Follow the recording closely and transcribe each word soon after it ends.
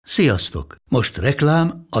Sziasztok! Most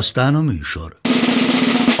reklám, aztán a műsor.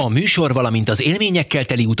 A műsor, valamint az élményekkel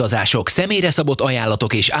teli utazások, személyre szabott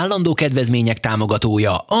ajánlatok és állandó kedvezmények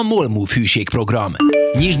támogatója a MOL Move hűségprogram.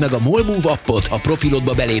 Nyisd meg a MOL Move appot, a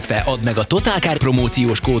profilodba belépve add meg a Totalkár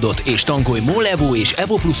promóciós kódot és tankolj MOL Evo és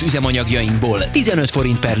Evo Plus üzemanyagjainkból 15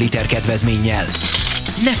 forint per liter kedvezménnyel.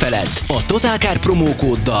 Ne feledd, a Totalkár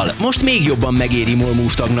promókóddal most még jobban megéri MOL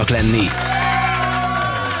Move tagnak lenni.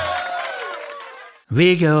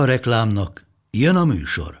 Vége a reklámnak, jön a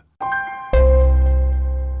műsor.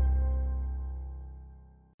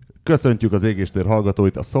 Köszöntjük az Égéstér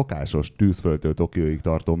hallgatóit a szokásos Tűzföldtől Tokióig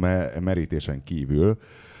tartó merítésen kívül.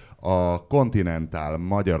 A Continental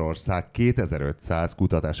Magyarország 2500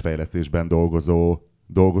 kutatásfejlesztésben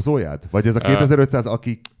dolgozóját? Vagy ez a 2500,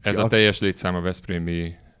 aki... Ez a teljes létszám a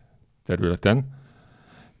veszprémi területen.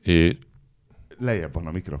 És... Lejjebb van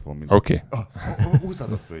a mikrofon. Oké.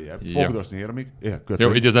 Húzhatod följebb. Fogdosni ér még.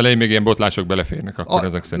 Jó, így az elején még ilyen botlások beleférnek, akkor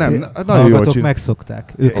ezek szerint. Nem, nagyon jól csinál.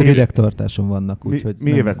 Megszokták. Ők a hidegtartáson vannak. Úgyhogy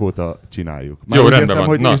mi évek óta csináljuk. Már jó, rendben van.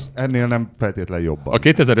 Hogy ennél nem feltétlenül jobban. A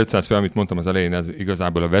 2500 fő, amit mondtam az elején, ez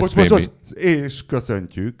igazából a veszprémi... És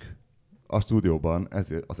köszöntjük a stúdióban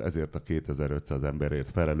ezért a 2500 emberért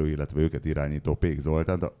felelő, illetve őket irányító Pék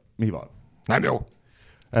Zoltán. De mi van? Nem jó.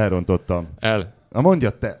 Elrontottam. Na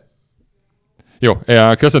mondjad te. Jó,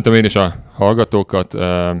 köszöntöm én is a hallgatókat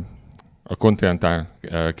a Continental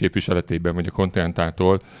képviseletében, vagy a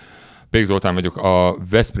Continentaltól. Pék Zoltán vagyok, a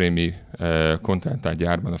veszprémi Continental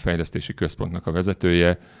gyárban a fejlesztési központnak a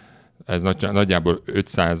vezetője. Ez nagyjából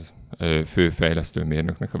 500 fő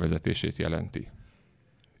fejlesztőmérnöknek a vezetését jelenti.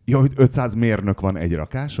 Ja, hogy 500 mérnök van egy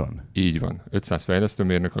rakáson? Így van. 500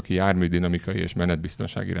 fejlesztőmérnök, aki járműdinamikai és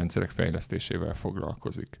menetbiztonsági rendszerek fejlesztésével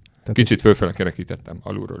foglalkozik. Kicsit fölfele kerekítettem,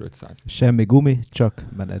 alulról 500. Semmi gumi, csak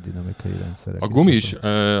menetdinamikai rendszerek. A gumi is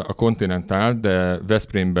a Continental, de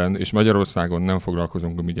Veszprémben és Magyarországon nem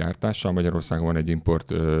foglalkozunk gumigyártással. Magyarországon van egy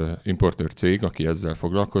importőr cég, aki ezzel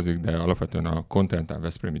foglalkozik, de alapvetően a Continental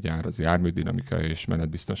veszprémi gyár az járműdinamikai és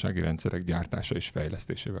menetbiztonsági rendszerek gyártása és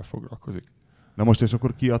fejlesztésével foglalkozik. Na most és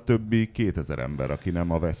akkor ki a többi 2000 ember, aki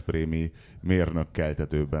nem a veszprémi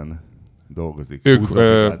mérnök-keltetőben dolgozik?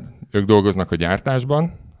 Ők dolgoznak a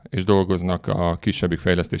gyártásban, és dolgoznak a kisebbik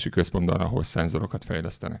fejlesztési központban, ahol szenzorokat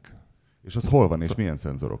fejlesztenek. És az hol van, és milyen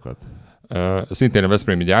szenzorokat? Szintén a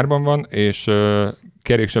veszprémi gyárban van, és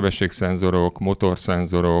keréksebességszenzorok,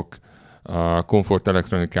 motorszenzorok, a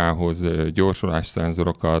komfortelektronikához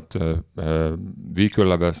gyorsulásszenzorokat, vehicle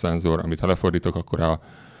level szenzor, amit ha lefordítok, akkor a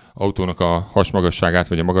autónak a hasmagasságát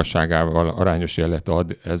vagy a magasságával arányos jelet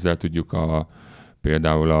ad, ezzel tudjuk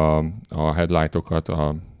például a headlightokat,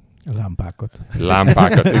 a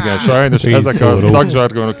lámpákat, igen, sajnos ezek a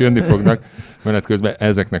szakzsargonok jönni fognak menet közben,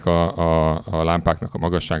 ezeknek a lámpáknak a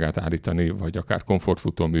magasságát állítani, vagy akár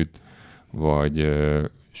komfortfutóműt, vagy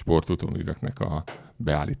sportfutóműveknek a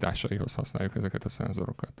beállításaihoz használjuk ezeket a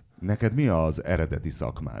szenzorokat. Neked mi az eredeti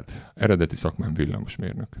szakmád? Eredeti szakmám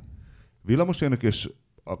villamosmérnök. Villamosmérnök, és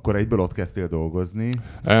akkor egyből ott kezdtél dolgozni?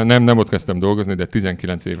 Nem ott kezdtem dolgozni, de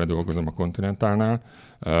 19 éve dolgozom a Continentalnál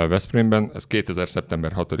Veszprémben. Ez 2000.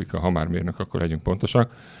 szeptember 6-a, ha már mérnök, akkor legyünk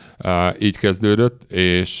pontosak. Így kezdődött,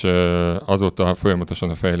 és azóta folyamatosan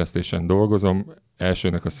a fejlesztésen dolgozom.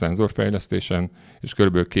 Elsőnek a szenzorfejlesztésen, és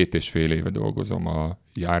körülbelül 2,5 éve dolgozom a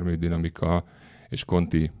járműdinamika és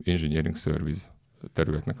Conti Engineering Service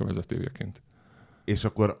területnek a vezetőjeként. És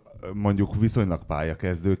akkor mondjuk viszonylag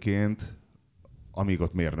pályakezdőként, amíg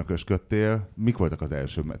ott mérnökösködtél, mik voltak az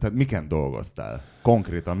első? Tehát miken dolgoztál?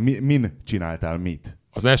 Konkrétan min csináltál mit?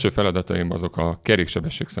 Az első feladataim azok a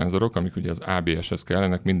keréksebességszenzorok, amik ugye az ABS-hez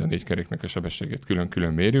kellenek, minden 4 keréknek a sebességét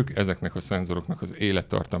külön-külön mérjük. Ezeknek a szenzoroknak az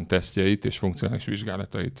élettartam tesztjeit és funkcionális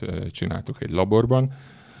vizsgálatait csináltuk egy laborban.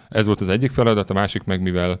 Ez volt az egyik feladat, a másik meg,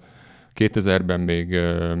 mivel 2000-ben még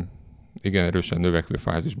igen erősen növekvő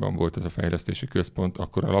fázisban volt ez a fejlesztési központ,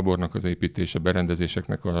 akkor a labornak az építése,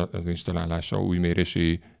 berendezéseknek az installálása, új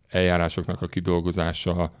mérési eljárásoknak a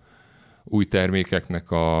kidolgozása, új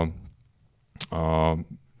termékeknek a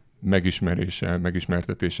megismerése,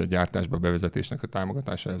 megismertetése, gyártásba bevezetésnek a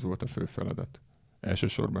támogatása, ez volt a fő feladat.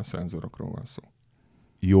 Elsősorban szenzorokról van szó.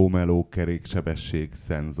 Jó meló keréksebesség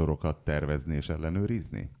szenzorokat tervezni és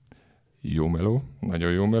ellenőrizni? Jó meló,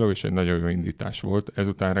 nagyon jó meló, és egy nagyon jó indítás volt.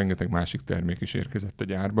 Ezután rengeteg másik termék is érkezett a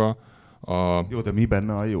gyárba. Jó, de mi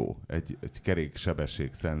benne a jó? Egy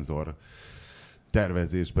keréksebességszenzor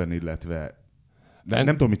tervezésben, illetve... Nem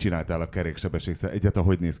tudom, mit csináltál a keréksebességszenzor. Egyáltalán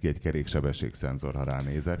hogy néz ki egy keréksebességszenzor, ha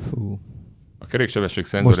ránézek? A keréksebesség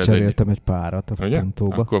szenzor Most cseréltem egy párat a ugye?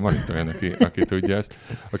 Puntóba. Akkor van itt olyan, aki tudja ezt.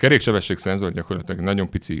 A keréksebesség szenzor gyakorlatilag nagyon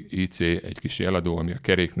pici IC, egy kis jeladó, ami a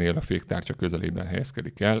keréknél a féktárcsa közelében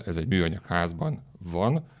helyezkedik el. Ez egy műanyag házban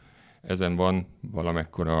van. Ezen van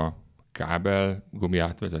valamekkora kábel,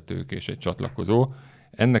 gumiátvezetők és egy csatlakozó.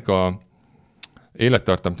 Ennek a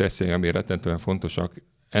élettartam tesztjei, ami rettentően fontosak,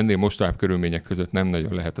 ennél mostanább körülmények között nem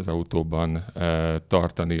nagyon lehet az autóban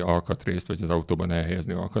tartani alkatrészt, vagy az autóban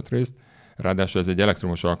elhelyezni alkatrészt. Ráadásul ez egy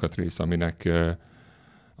elektromos alkatrész, aminek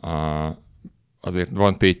azért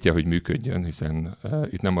van tétje, hogy működjön, hiszen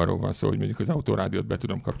itt nem arról van szó, hogy mondjuk az autórádiót be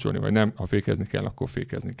tudom kapcsolni, vagy nem. Ha fékezni kell, akkor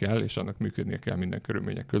fékezni kell, és annak működnie kell minden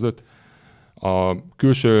körülmények között. A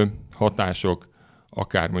külső hatások,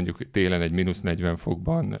 akár mondjuk télen egy -40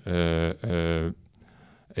 fokban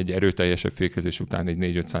egy erőteljesebb fékezés után egy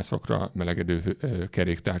 400-500 fokra melegedő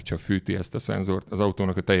keréktárcsa fűti ezt a szenzort. Az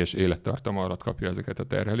autónak a teljes élettartama alatt kapja ezeket a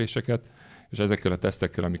terheléseket, és ezekkel a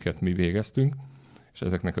tesztekkel, amiket mi végeztünk, és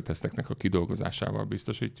ezeknek a teszteknek a kidolgozásával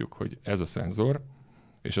biztosítjuk, hogy ez a szenzor,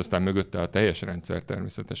 és aztán mögötte a teljes rendszer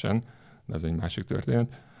természetesen, de ez egy másik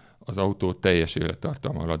történet, az autó teljes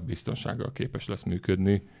élettartama alatt biztonsággal képes lesz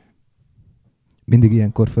működni. Mindig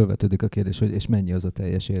ilyenkor felvetődik a kérdés, hogy és mennyi az a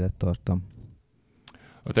teljes élettartam?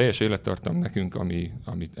 A teljes élettartam nekünk,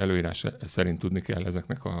 amit előírás szerint tudni kell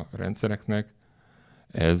ezeknek a rendszereknek,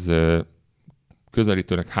 ez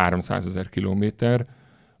közelítőleg 300 000 kilométer,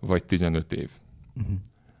 vagy 15 év. Uh-huh.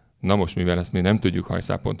 Na most, mivel ezt még nem tudjuk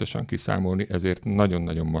hajszálpontosan kiszámolni, ezért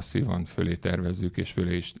nagyon-nagyon masszívan fölé tervezzük, és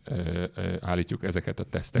fölé is állítjuk ezeket a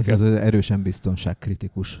teszteket. Ez az erősen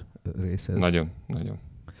biztonságkritikus része. Nagyon, nagyon.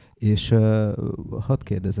 És hadd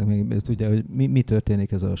kérdezem még, ugye, hogy mi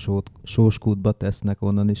történik ez a sóskútba tesznek,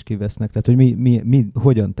 onnan is kivesznek? Tehát, hogy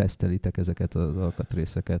hogyan tesztelitek ezeket az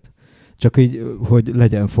alkatrészeket? Csak így, hogy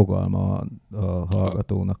legyen fogalma a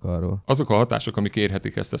hallgatónak arról. Azok a hatások, amik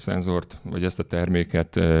érhetik ezt a szenzort, vagy ezt a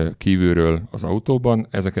terméket kívülről az autóban,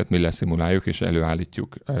 ezeket mi leszimuláljuk és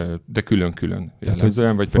előállítjuk, de külön-külön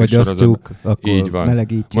jellemzően, vagy pedig sorozatban. Így van.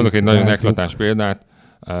 Melegítjük. Mondok egy nagyon eklatáns példát.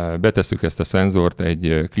 Betesszük ezt a szenzort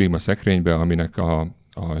egy klímaszekrénybe, aminek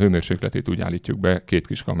a hőmérsékletét úgy állítjuk be, 2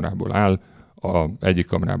 kis kamrából áll. Egyik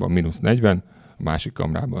kamrában -40, a másik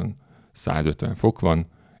kamrában 150 fok van,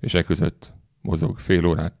 és e között mozog, fél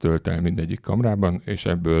órát tölt el mindegyik kamrában, és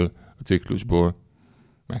ebből a ciklusból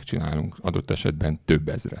megcsinálunk adott esetben több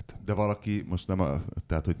ezret. De valaki most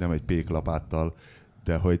tehát hogy nem egy péklapáttal,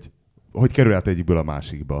 de hogy kerül át egyikből a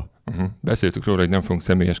másikba? Uh-huh. Beszéltük róla, hogy nem fogunk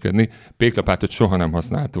személyeskedni. Péklapátot soha nem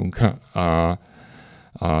használtunk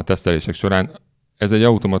a tesztelések során. Ez egy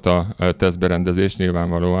automata tesztberendezés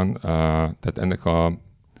nyilvánvalóan, tehát ennek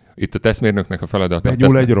itt a tesztmérnöknek a feladata...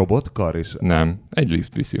 Benyúl egy robotkar is? Nem, egy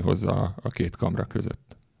lift viszi hozzá a 2 kamra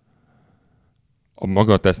között. A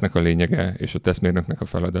maga a tesztnek a lényege és a tesztmérnöknek a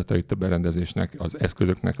feladata itt a berendezésnek, az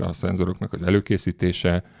eszközöknek, a szenzoroknak az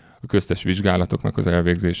előkészítése, a köztes vizsgálatoknak az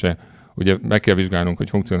elvégzése. Ugye meg kell vizsgálnunk, hogy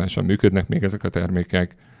funkcionálisan működnek még ezek a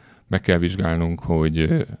termékek, meg kell vizsgálnunk,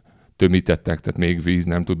 hogy tömítettek, tehát még víz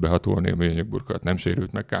nem tud behatolni a műanyagburkolat, nem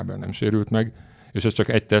sérült meg, kábel nem sérült meg, és ez csak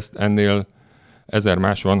egy teszt, ennél 1000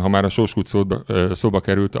 más van. Ha már a sóskút szóba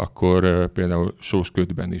került, akkor például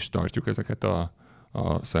sósködben is tartjuk ezeket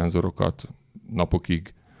a szenzorokat,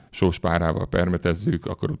 napokig sóspárával permetezzük,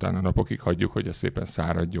 akkor utána napokig hagyjuk, hogy ez szépen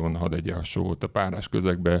száradjon, hadd egye a sót a párás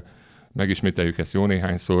közegbe, megismételjük ezt jó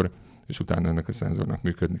néhányszor, és utána ennek a szenzornak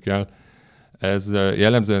működni kell. Ez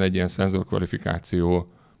jellemzően egy ilyen szenzorkvalifikáció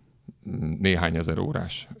néhány ezer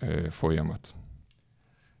órás folyamat.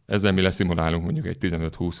 Ezzel mi leszimulálunk mondjuk egy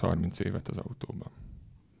 15-20-30 évet az autóban.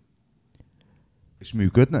 És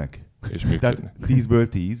működnek? És működnek. Tehát 10-ből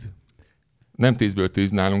 10? Nem 10-ből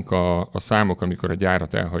 10 nálunk a számok, amikor a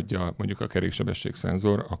gyárat elhagyja mondjuk a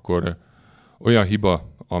keréksebességszenzor, akkor olyan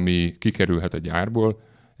hiba, ami kikerülhet a gyárból,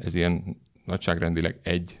 ez ilyen nagyságrendileg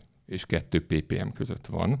 1 és 2 ppm között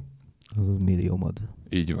van. Azaz milliómod.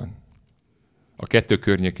 Így van. A 2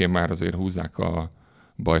 környékén már azért húzzák a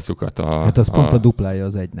bajszukat. Hát az pont a duplája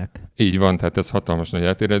az 1-nek. Így van, tehát ez hatalmas nagy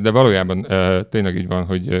eltérés, de valójában tényleg így van,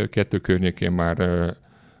 hogy 2 környékén már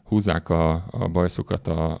húzzák a bajszukat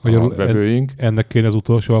a vevőink. Ennek kéne az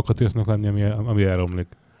utolsó alkatrésznek lenni, ami elromlik.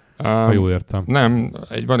 Ha jól értem. Nem,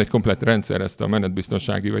 van egy komplett rendszer, ezt a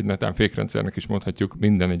menetbiztonsági vagy netán fékrendszernek is mondhatjuk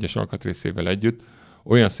minden egyes alkatrészével együtt.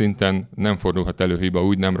 Olyan szinten nem fordulhat elő hiba,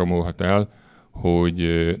 úgy nem romolhat el,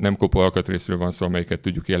 hogy nem kopó alkatrészről van szó, amelyiket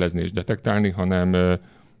tudjuk jelezni és detektálni, hanem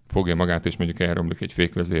fogja magát, és mondjuk elromlik egy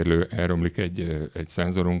fékvezérlő, elromlik egy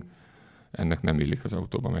szenzorunk. Ennek nem illik az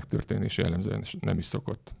autóban megtörténni, és jellemzően nem is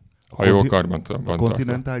szokott. Ha jól karban van a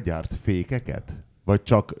Continental gyárt fékeket? Vagy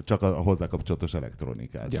csak a hozzá kapcsolatos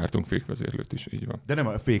elektronikát? Gyártunk fékvezérlőt is, így van. De nem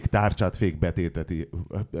a fék tárcsát, fék betétet,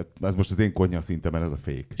 ez most az én konyha szintem, mert ez a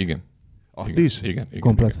fék. Igen. Azt igen, is? Igen.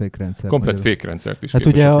 Komplet fékrendszer. Komplet fékrendszert is. Hát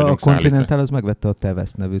ugye a Continental az megvette a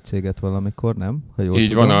Tevesz nevű céget valamikor, nem? Ha jól így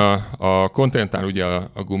tudom. van, a Continental ugye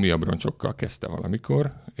a gumiabroncsokkal kezdte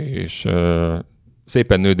valamikor, és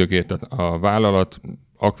szépen nődögélt a vállalat,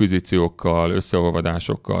 akvizíciókkal,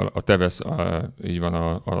 összeolvadásokkal, a Tevesz, így van,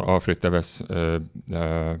 a Alfred Tevesz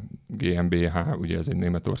GmbH, ugye ez egy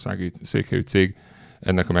németországi székhelyű cég,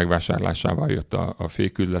 ennek a megvásárlásával jött a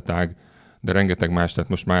féküzletág, de rengeteg más, tehát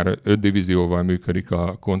most már 5 divízióval működik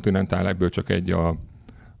a Continental, ebből csak egy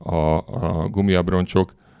a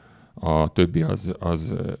gumiabroncsok, a többi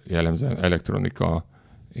az jellemzően elektronika,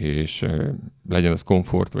 és legyen az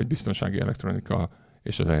komfort vagy biztonsági elektronika,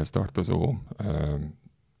 és az ehhez tartozó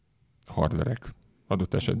hardverek,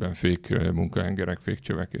 adott esetben fék munkahengerek,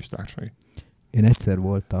 fékcsövek és társai. Én egyszer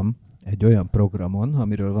voltam egy olyan programon,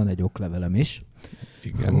 amiről van egy oklevelem is,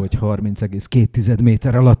 igen. Hogy 30,2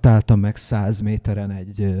 méter alatt álltam meg 100 méteren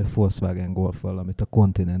egy Volkswagen Golffal, amit a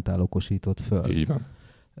Continental okosított föl. Így van.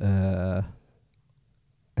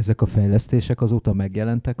 Ezek a fejlesztések azóta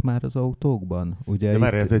megjelentek már az autókban? Ugye de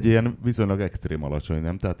már ez egy ilyen viszonylag extrém alacsony,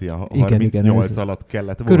 nem? Tehát ilyen 38 igen, alatt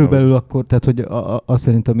kellett volna. Körülbelül akkor, tehát hogy azt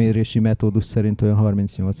szerint a mérési metódus szerint olyan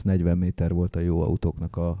 38-40 méter volt a jó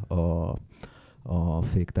autóknak a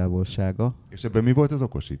féktávolsága. És ebben mi volt az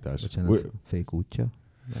okosítás? Bocsánat, fékútja.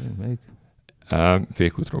 Melyik?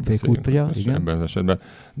 Fékútról beszélünk igen. Ebben az esetben.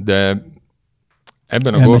 De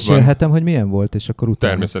ebben a elmesélhetem, hogy milyen volt, és akkor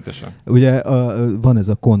utána. Természetesen. Ugye van ez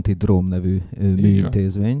a Conti Drome nevű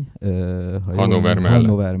műintézmény.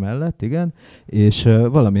 Hannover mellett, igen. És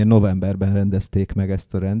valamiért novemberben rendezték meg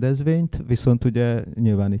ezt a rendezvényt, viszont ugye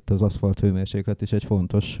nyilván itt az aszfalt hőmérséklet is egy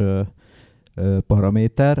fontos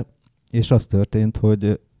paraméter, és az történt,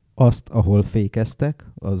 hogy azt, ahol fékeztek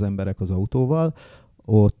az emberek az autóval,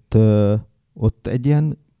 ott egy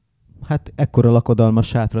ilyen, hát ekkora lakodalmas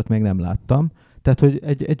sátrat még nem láttam, tehát, hogy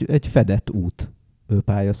egy fedett út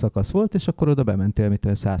pályaszakasz volt, és akkor oda bementél,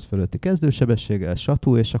 mint 100 fölötti kezdősebességgel,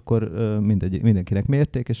 satú, és akkor mindenkinek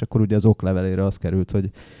mérték, és akkor ugye az oklevelére az került, hogy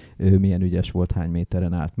milyen ügyes volt, hány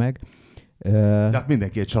méteren állt meg. Tehát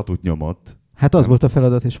mindenki egy satút nyomott. Hát az volt a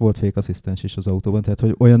feladat, és volt fékasszisztens is az autóban, tehát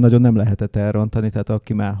hogy olyan nagyon nem lehetett elrontani, tehát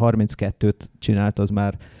aki már 32-t csinált,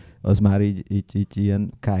 az már így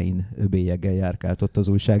ilyen Kain bélyeggel járkált ott az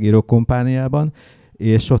újságíró kompániában,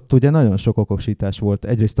 és ott ugye nagyon sok okosítás volt.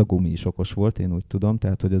 Egyrészt a gumi is okos volt, én úgy tudom,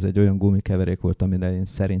 tehát hogy ez egy olyan gumikeverék volt, amire én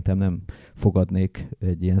szerintem nem fogadnék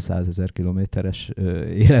egy ilyen 100 000 kilométeres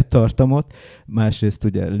élettartamot. Másrészt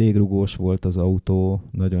ugye légrugós volt az autó,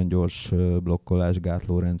 nagyon gyors blokkolás,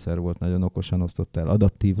 gátlórendszer volt, nagyon okosan osztott el,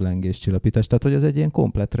 adaptív lengés, csillapítás, tehát hogy ez egy ilyen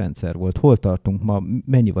komplett rendszer volt. Hol tartunk ma?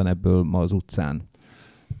 Mennyi van ebből ma az utcán?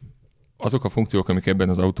 Azok a funkciók, amik ebben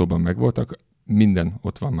az autóban megvoltak, minden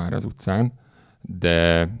ott van már az utcán,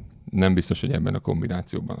 de nem biztos, hogy ebben a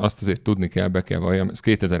kombinációban. Azt azért tudni kell, be kell valljam. Ez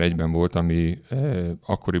 2001-ben volt, ami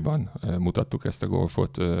akkoriban mutattuk ezt a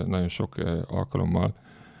Golfot nagyon sok alkalommal.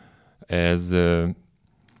 Ez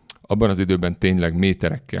abban az időben tényleg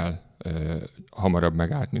méterekkel hamarabb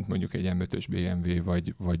megállt, mint mondjuk egy M5-ös BMW,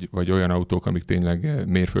 vagy olyan autók, amik tényleg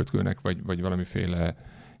mérföldkőnek, vagy valamiféle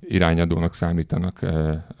irányadónak számítanak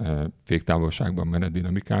féktávolságban,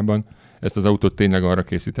 menetdinamikában. Ezt az autót tényleg arra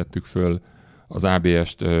készítettük föl, az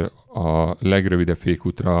ABS-t a legrövidebb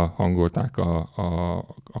fékútra hangolták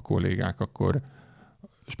a kollégák, akkor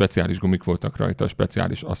speciális gumik voltak rajta,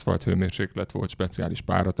 speciális aszfalt hőmérséklet volt, speciális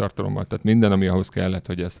páratartalommal, tehát minden, ami ahhoz kellett,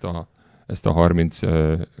 hogy ezt a 30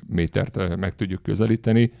 métert meg tudjuk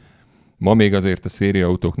közelíteni. Ma még azért a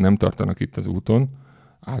szériaautók nem tartanak itt az úton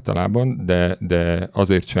általában, de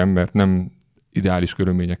azért sem, mert nem ideális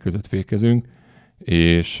körülmények között fékezünk,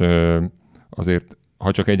 és azért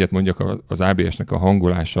ha csak egyet mondjak, az ABS-nek a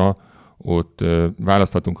hangolása, ott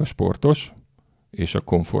választhatunk a sportos és a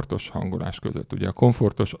komfortos hangolás között. Ugye a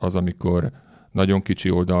komfortos az, amikor nagyon kicsi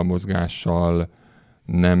oldalmozgással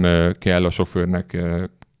nem kell a sofőrnek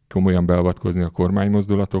komolyan beavatkozni a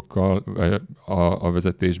kormánymozdulatokkal a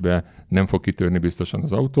vezetésbe, nem fog kitörni biztosan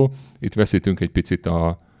az autó. Itt veszítünk egy picit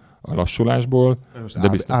a lassulásból. De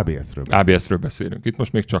ABS-ről beszélünk. Itt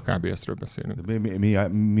most még csak ABS-ről beszélünk.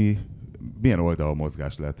 Milyen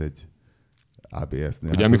oldalmozgás lehet egy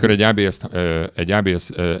ABS-nél? Ugye amikor egy ABS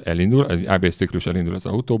elindul, egy ABS ciklus elindul az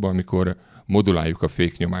autóba, amikor moduláljuk a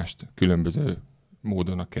féknyomást különböző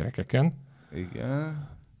módon a kerekeken, igen,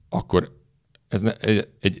 akkor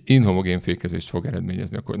egy inhomogén fékezést fog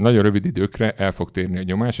eredményezni. Akkor nagyon rövid időkre el fog térni a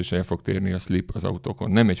nyomás, és el fog térni a slip az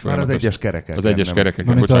autókon. Nem egy folyamatos... Már az egyes kerekeken. Az egyes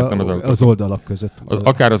kerekeken, bocsánat, nem az autókon. Az oldalak között.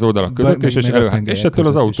 Akár az oldalak között is, és ettől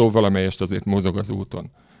az autó valamelyest azért mozog az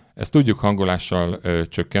úton. Ezt tudjuk hangolással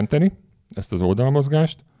csökkenteni, ezt az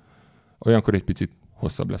oldalmozgást, olyankor egy picit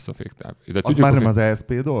hosszabb lesz a féktáv. Az már nem az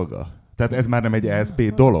ESP dolga? Tehát ez már nem egy ESP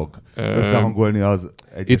dolog? Összehangolni az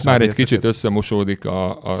egyes itt már egy kicsit összemosódik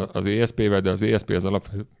az ESP-vel, de az ESP az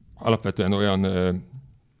alapvetően olyan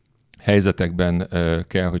helyzetekben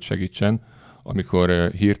kell, hogy segítsen, amikor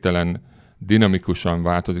hirtelen dinamikusan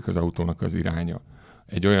változik az autónak az iránya.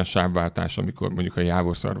 Egy olyan sávváltás, amikor mondjuk a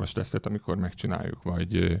jávorszarvas tesztet, amikor megcsináljuk,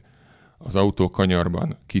 vagy az autó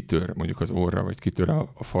kanyarban kitör mondjuk az orra, vagy kitör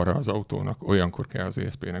a fara az autónak, olyankor kell az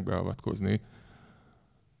ESP-nek beavatkozni.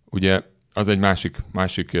 Ugye az egy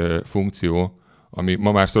másik funkció, ami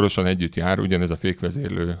ma már szorosan együtt jár, ugyanez a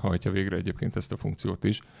fékvezérlő hajtja végre egyébként ezt a funkciót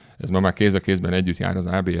is. Ez ma már kéz a kézben együtt jár az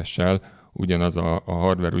ABS-sel, ugyanaz a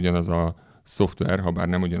hardware, ugyanaz a szoftver, ha bár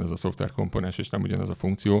nem ugyanaz a szoftver komponens és nem ugyanaz a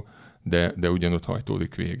funkció, de ugyanott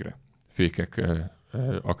hajtódik végre. Fékek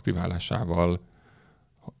aktiválásával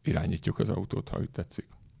irányítjuk az autót, ha úgy tetszik.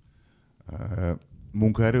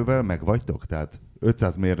 Munkaerővel meg vagytok? Tehát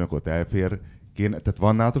 500 mérnökot elfér, tehát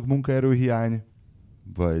van nálatok munkaerőhiány?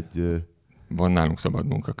 Vagy... Van nálunk szabad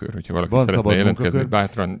munkakör, hogyha valaki szeretne jelentkezni,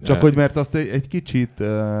 bátran... Csak hogy mert azt egy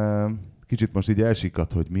kicsit most így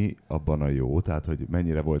elsikadt, hogy mi abban a jó, tehát hogy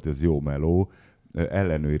mennyire volt ez jó meló,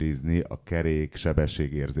 ellenőrizni a kerék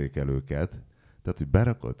sebességérzékelőket. Tehát, hogy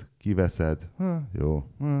berakod, kiveszed, jó,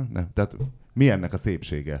 nem. Tehát mi ennek a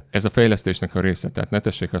szépsége? Ez a fejlesztésnek a része. Tehát ne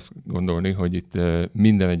tessék azt gondolni, hogy itt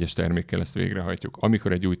minden egyes termékkel ezt végrehajtjuk.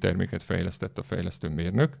 Amikor egy új terméket fejlesztett a fejlesztő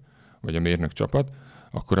mérnök, vagy a mérnök csapat,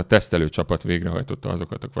 akkor a tesztelő csapat végrehajtotta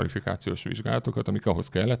azokat a kvalifikációs vizsgálatokat, amik ahhoz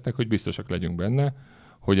kellettek, hogy biztosak legyünk benne,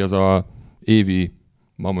 hogy az a évi,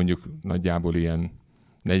 ma mondjuk nagyjából ilyen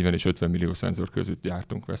 40 és 50 millió szenzor között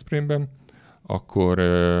gyártunk Veszprémben, akkor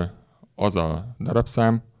az a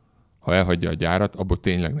darabszám, ha elhagyja a gyárat, abból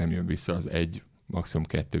tényleg nem jön vissza az 1, maximum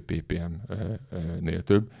 2 ppm-nél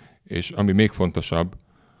több, és ami még fontosabb,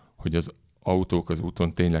 hogy az autók az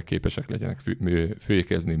úton tényleg képesek legyenek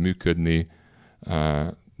fékezni, működni,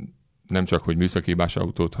 nem csak, hogy műszaki hibás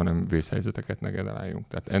autót, hanem vészhelyzeteket ne generáljunk.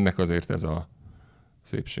 Tehát ennek azért ez a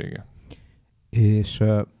szépsége. És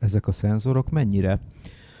ezek a szenzorok mennyire,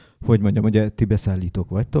 hogy mondjam, ugye ti beszállítók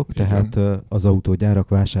vagytok, igen, tehát az autógyárak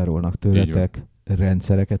vásárolnak tőletek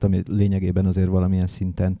rendszereket, ami lényegében azért valamilyen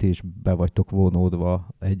szinten ti is be vagytok vonódva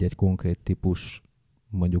egy-egy konkrét típus,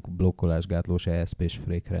 mondjuk blokkolásgátlós ESP-s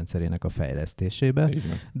fékrendszerének a fejlesztésébe,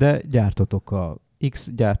 igen, de gyártotok a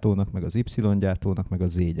X gyártónak, meg az Y gyártónak, meg a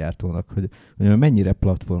Z gyártónak, hogy mennyire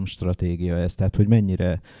platform stratégia ez, tehát hogy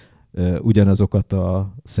mennyire ugyanazokat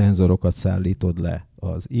a szenzorokat szállítod le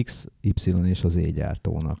az X, Y és az Z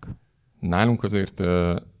gyártónak. Nálunk azért,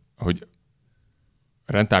 hogy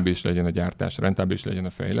rentábilis legyen a gyártás, rentábilis legyen a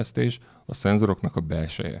fejlesztés, a szenzoroknak a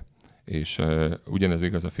belseje. És ugyanez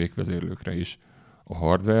igaz a fékvezérlőkre is. A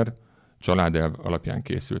hardware családelv alapján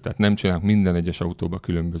készül. Tehát nem csinálunk minden egyes autóba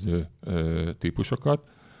különböző típusokat.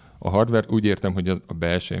 A hardware úgy értem, hogy a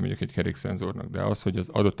belseje mondjuk egy kerékszenzornak, de az, hogy az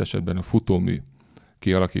adott esetben a futómű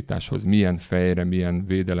kialakításhoz milyen fejre, milyen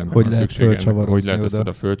védelemre van szüksége, hogy lehet ezt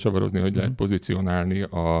oda fölcsavarozni, hogy lehet pozícionálni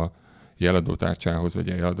a jeladótárcsához vagy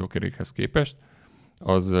a jeladókerékhez képest,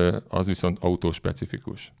 az viszont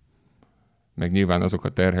autóspecifikus. Meg nyilván azok a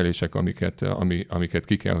terhelések, amiket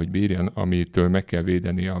ki kell, hogy bírjan, amitől meg kell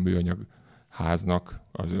védeni a műanyag háznak,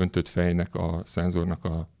 az öntött fejnek, a szenzornak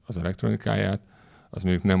az elektronikáját, az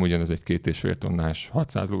mondjuk nem ugyanaz egy 2,5 tonnás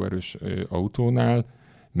 600 lóerős autónál,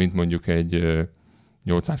 mint mondjuk egy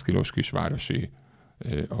 800 kilós kisvárosi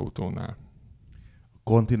autónál.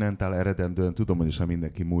 Continental eredendően, tudom, hogy is a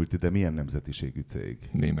mindenki multi, de milyen nemzetiségű cég?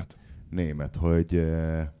 Német,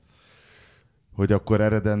 hogy akkor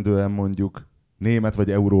eredendően mondjuk német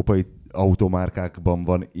vagy európai automárkákban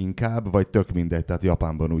van inkább, vagy tök mindegy, tehát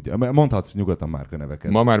Japánban úgy. Mondhatsz nyugodtan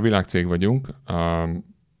márkaneveket. Ma már világcég vagyunk,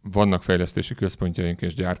 vannak fejlesztési központjaink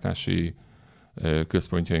és gyártási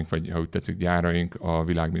központjaink, vagy ha úgy tetszik, gyáraink a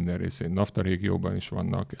világ minden részén. NAFTA régióban is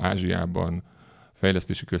vannak, Ázsiában,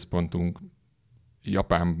 fejlesztési központunk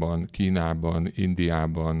Japánban, Kínában,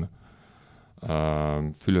 Indiában,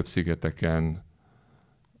 Fülöp-szigeteken,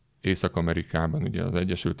 Észak-Amerikában, ugye az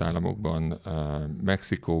Egyesült Államokban,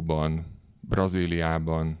 Mexikóban,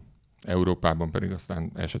 Brazíliában, Európában pedig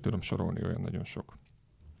aztán el sem tudom sorolni, olyan nagyon sok.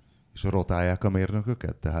 És rotálják a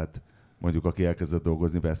mérnököket? Tehát mondjuk aki elkezdett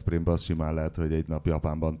dolgozni Veszprémbe, az simán lehet, hogy egy nap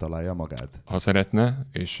Japánban találja magát? Ha szeretne,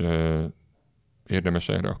 és érdemes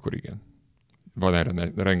erre, akkor igen. Van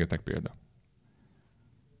erre rengeteg példa.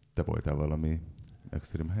 Te voltál valami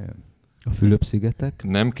extrém helyen? A Fülöp-szigetek?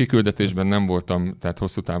 Nem, kiküldetésben nem voltam, tehát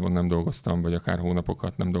hosszú távon nem dolgoztam, vagy akár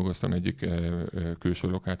hónapokat nem dolgoztam egyik külső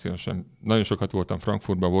lokáción sem. Nagyon sokat voltam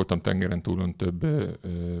Frankfurtban, voltam tengeren túlon több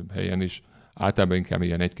helyen is. Általában inkább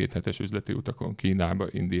ilyen 1-2 hetes üzleti utakon, Kínában,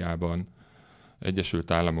 Indiában,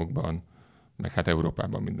 Egyesült Államokban, meg hát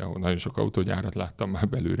Európában mindenhol. Nagyon sok autógyárat láttam már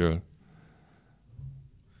belülről.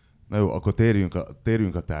 Na jó, akkor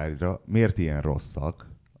térjünk a tárgyra. Miért ilyen rosszak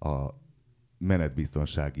a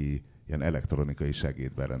menetbiztonsági ilyen elektronikai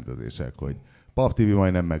segédberendezések, hogy Pap TV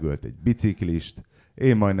majdnem megölt egy biciklist,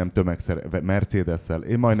 én majdnem Mercedes-szel,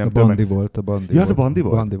 én majdnem a Bandi volt. Ja, az a Bandi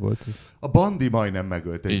volt? Bandi volt. A Bandi majdnem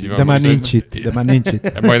megölt egy De már nincs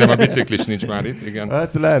itt. Majdnem a biciklis nincs már itt, igen.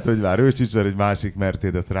 Hát lehet, hogy már ő sincs, mert egy másik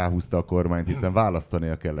Mercedes ráhúzta a kormányt, hiszen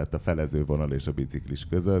választania kellett a felezővonal és a biciklis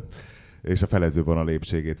között, és a felezővonal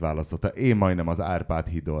épségét választotta. Én majdnem az Árpád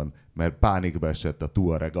hídon, mert pánikba esett a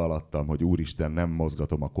Tuareg alattam, hogy úristen, nem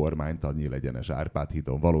mozgatom a kormányt, annyi legyenes Árpád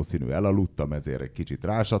hídon. Valószínű elaludtam, ezért egy kicsit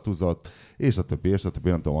rásatuzott, és a többi,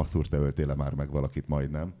 nem tudom, Asszúr, te öltél meg valakit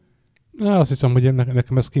majdnem. Na, azt hiszem, hogy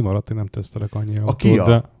nekem ez kimaradt, én nem tesztelek annyi autót,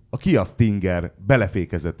 de... A Kia Stinger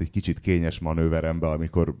belefékezett egy kicsit kényes manőverembe,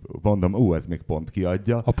 amikor mondom, ez még pont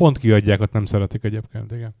kiadja. A pont kiadjákat nem szeretik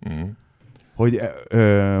egyébként, igen. Mm. Hogy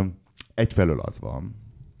egyfelől az van,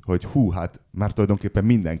 hogy hát már tulajdonképpen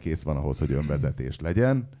minden kész van ahhoz, hogy önvezetés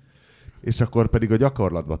legyen, és akkor pedig a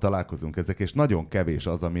gyakorlatban találkozunk ezek, és nagyon kevés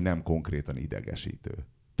az, ami nem konkrétan idegesítő.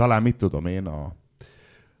 Talán mit tudom én,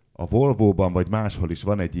 a Volvo-ban vagy máshol is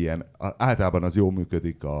van egy ilyen, általában az jól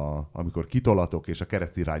működik, amikor kitolatok és a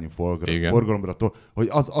keresztirányú forgalomra, hogy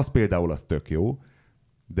az például az tök jó,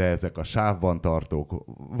 de ezek a sávban tartók,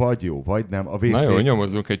 vagy jó, vagy nem. Na jó,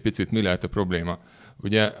 nyomozzunk egy picit, mi lehet a probléma.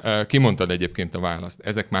 Ugye kimondtad egyébként a választ,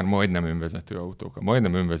 ezek már majdnem önvezető autók. A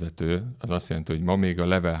majdnem önvezető az azt jelenti, hogy ma még a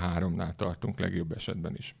level 3-nál tartunk legjobb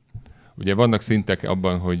esetben is. Ugye vannak szintek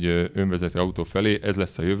abban, hogy önvezető autó felé, ez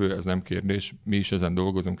lesz a jövő, ez nem kérdés. Mi is ezen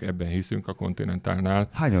dolgozunk, ebben hiszünk a Continentalnál.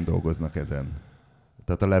 Hányan dolgoznak ezen?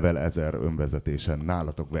 Tehát a Level 1000 önvezetésen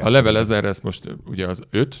nálatok A Level 1000, ez most ugye az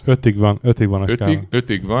 5. 5-ig van.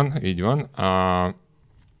 5-ig van, így van.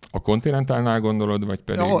 A Continentalnál gondolod, vagy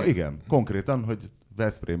pedig... Ja, igen, konkrétan, hogy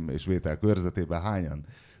Veszprém és Vétel körzetében hányan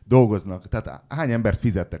dolgoznak, tehát hány embert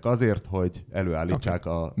fizettek azért, hogy előállítsák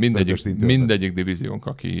a mindegyik divíziónk,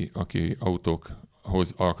 aki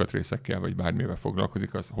autókhoz alkatrészekkel vagy bármivel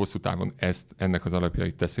foglalkozik, az hosszú távon ennek az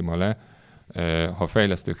alapjait teszi ma le. Ha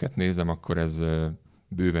fejlesztőket nézem, akkor ez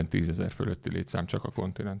bőven 10 000 fölötti létszám csak a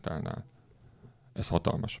Continentalnál. Ez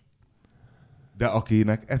hatalmas. De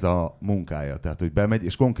akinek ez a munkája, tehát hogy bemegy,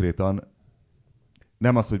 és konkrétan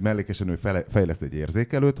nem az, hogy mellékesen ő fejleszt egy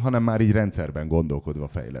érzékelőt, hanem már így rendszerben gondolkodva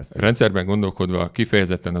fejleszt. Rendszerben gondolkodva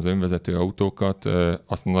kifejezetten az önvezető autókat,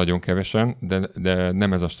 azt nagyon kevesen, de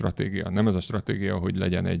nem ez a stratégia. Nem ez a stratégia, hogy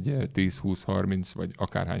legyen egy 10-20-30 vagy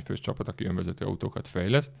akárhány fős csapat, aki önvezető autókat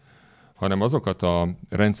fejleszt, hanem azokat a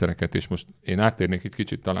rendszereket, és most én áttérnék itt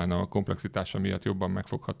kicsit talán a komplexitása miatt jobban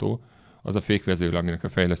megfogható, az a fékvezérlő, aminek a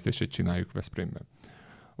fejlesztését csináljuk Veszprémben.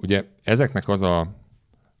 Ugye ezeknek az a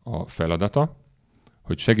feladata,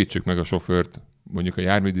 hogy segítsük meg a sofőrt, mondjuk a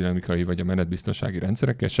járműdinamikai vagy a menetbiztonsági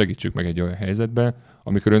rendszerekkel, segítsük meg egy olyan helyzetbe,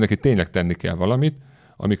 amikor önnek itt tényleg tenni kell valamit,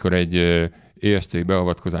 amikor egy ESC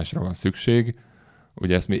beavatkozásra van szükség.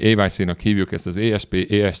 Ugye ezt mi EYC-nak hívjuk, ezt az ESP,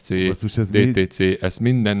 ESC, DTC, ezt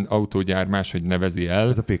minden autógyár máshogy nevezi el.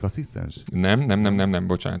 Ez a fékasszisztens? Nem,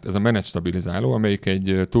 bocsánat. Ez a menetstabilizáló, amelyik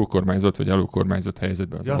egy túlkormányzott vagy alulkormányzott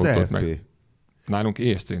helyzetben az autót ESP. meg... Nálunk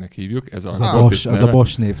ESC-nek hívjuk. Ez az a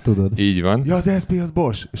Bosch név, tudod. Így van. Ja, az ESP az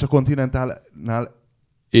Bosch, és a Continentalnál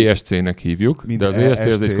ESC-nek hívjuk, de az ESC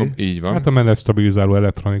az egy... Így van. Hát a menetstabilizáló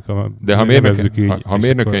elektronika. De ha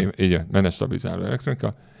mérnökeim, így menetstabilizáló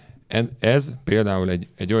elektronika, ez például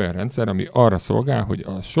egy olyan rendszer, ami arra szolgál, hogy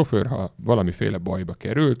a sofőr, ha valamiféle bajba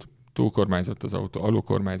került, túlkormányzott az autó,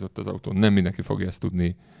 alulkormányzott az autó, nem mindenki fogja ezt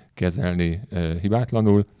tudni kezelni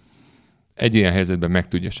hibátlanul. Egy ilyen helyzetben meg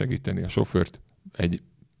tudja segíteni a sofőrt.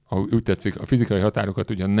 Ha úgy tetszik, a fizikai határokat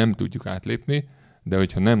ugyan nem tudjuk átlépni, de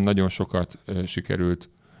hogyha nem nagyon sokat sikerült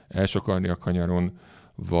elsokalni a kanyaron,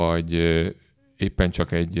 vagy éppen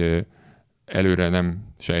csak egy előre nem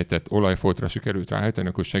sejtett olajfoltra sikerült ráhajtani,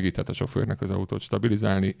 akkor segíthet a sofőrnek az autót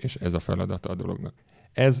stabilizálni, és ez a feladata a dolognak.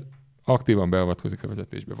 Ez aktívan beavatkozik a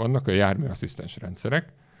vezetésbe. Vannak a járműasszisztens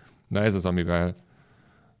rendszerek, de ez az, amivel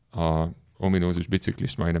a ominózus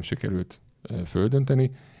biciklist majdnem sikerült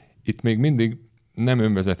földönteni. Itt még mindig nem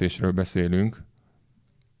önvezetésről beszélünk,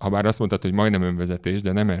 habár azt mondtad, hogy majdnem önvezetés,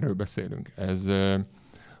 de nem erről beszélünk. Ez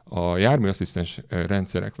A járműasszisztens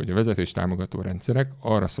rendszerek, vagy a vezetéstámogató rendszerek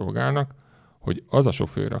arra szolgálnak, hogy az a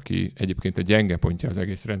sofőr, aki egyébként a gyenge pontja az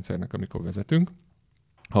egész rendszernek, amikor vezetünk,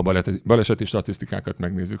 ha baleseti statisztikákat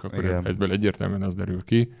megnézzük, akkor ebből egyértelműen az derül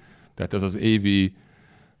ki. Tehát ez az évi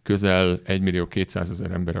közel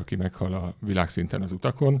 1.200.000 ember, aki meghal a világszinten az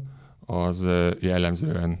utakon, az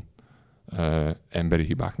jellemzően emberi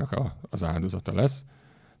hibáknak az áldozata lesz.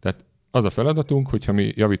 Tehát az a feladatunk, hogyha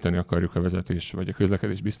mi javítani akarjuk a vezetés vagy a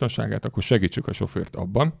közlekedés biztonságát, akkor segítsük a sofőrt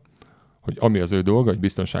abban, hogy ami az ő dolga, hogy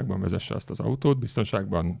biztonságban vezesse azt az autót,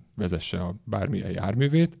 biztonságban vezesse a bármilyen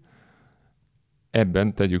járművét,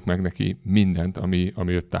 ebben tegyük meg neki mindent, ami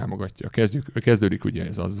őt támogatja. Kezdődik ugye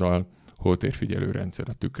ez azzal, holtérfigyelő rendszer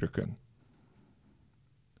a tükrökön.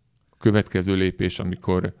 Következő lépés,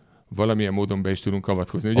 amikor valamilyen módon be is tudunk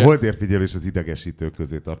avatkozni. Ugye? A holtérfigyelés az idegesítők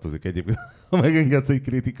közé tartozik egyébként, ha megengedsz egy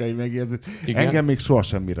kritikai megjegyzést. Engem még soha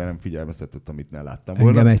semmire nem figyelmeztetett, amit ne láttam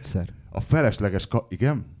volna. Engem egyszer. A felesleges...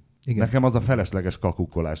 Igen? Igen. Nekem az a felesleges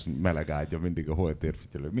kakukolás meleg ágya mindig a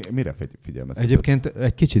holtérfigyelő. Mire figyelmeztetett? Egyébként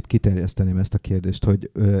egy kicsit kiterjeszteném ezt a kérdést,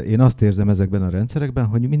 hogy én azt érzem ezekben a rendszerekben,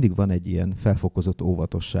 hogy mindig van egy ilyen felfokozott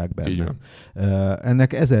óvatosság benne.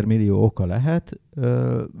 Ennek 1000 millió oka lehet,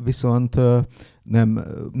 viszont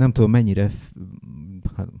nem tudom mennyire,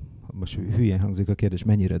 most hülyén hangzik a kérdés,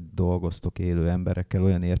 mennyire dolgoztok élő emberekkel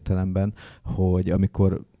olyan értelemben, hogy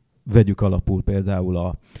amikor vegyük alapul például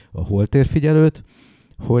a holtérfigyelőt,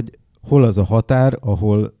 hogy hol az a határ,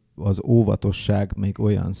 ahol az óvatosság még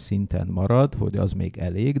olyan szinten marad, hogy az még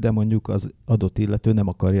elég, de mondjuk az adott illető nem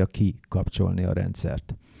akarja kikapcsolni a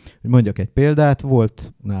rendszert. Mondjak egy példát,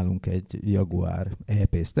 volt nálunk egy Jaguar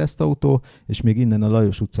E-Pace tesztautó, és még innen a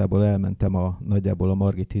Lajos utcából elmentem nagyjából a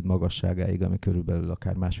Margit híd magasságáig, ami körülbelül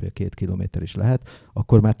akár 1,5-2 kilométer is lehet,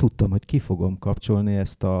 akkor már tudtam, hogy ki fogom kapcsolni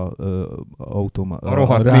ezt a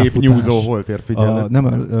rohadt népnyúzó holtérfigyelőt. Nem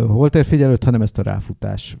a holtérfigyelőt, hanem ezt a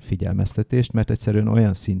ráfutás figyelmeztetést, mert egyszerűen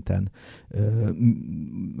olyan szinten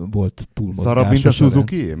volt túlmozgásos. Szarabb, mint a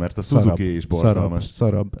Suzuki, mert a Suzuki is borzalmas.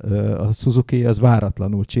 Szarabb. A Suzuki az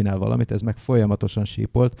váratlanul csinál valamit, ez meg folyamatosan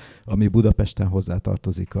sípolt, ami Budapesten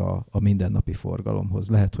hozzátartozik a mindennapi forgalomhoz.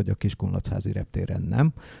 Lehet, hogy a Kiskunlachházi reptéren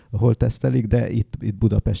nem, ahol tesztelik, de itt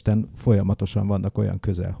Budapesten folyamatosan vannak olyan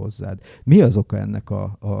közel hozzád. Mi az oka ennek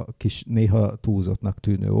a kis néha túlzottnak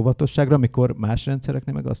tűnő óvatosságra, amikor más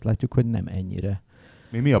rendszereknél meg azt látjuk, hogy nem ennyire?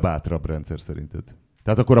 Mi a bátrabb rendszer szerinted?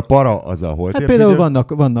 Tehát akkor a para az a holtérfigyelő? Hát például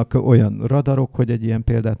vannak olyan radarok, hogy egy ilyen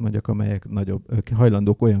példát mondjak, amelyek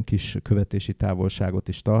hajlandók olyan kis követési távolságot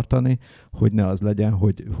is tartani, hogy ne az legyen,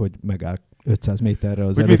 hogy megáll 500 méterre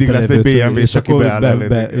az előtte mindig lesz egy BMW-s, aki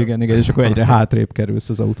beáll igen, és akkor egyre hátrébb kerülsz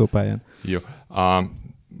az autópályán. Jó.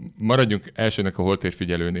 Maradjunk elsőnek a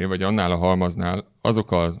holtérfigyelőnél, vagy annál a halmaznál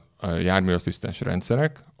azok a járműasszisztens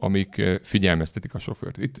rendszerek, amik figyelmeztetik a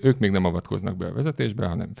sofőrt. Itt ők még nem avatkoznak be a vezetésbe,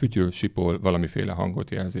 hanem fütyül, sipol, valamiféle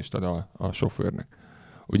hangot, jelzést ad a sofőrnek.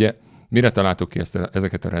 Ugye mire találtuk ki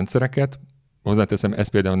ezeket a rendszereket? Hozzáteszem, ez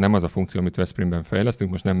például nem az a funkció, amit Veszprémben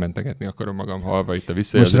fejlesztünk, most nem mentegetni akarom magam halva itt a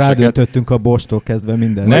visszajelzéseket. Most rádöntöttünk a Bostól kezdve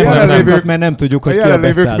minden. Mert nem tudjuk, hogy ki a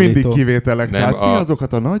jelenlévők mindig kivételek, tehát ki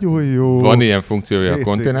azokat a nagyon jó... Van ilyen funkciója a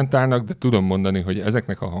Continentalnak, de tudom mondani, hogy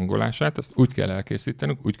ezeknek a hangolását, ezt úgy kell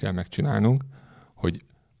elkészítenünk, úgy kell megcsinálnunk, hogy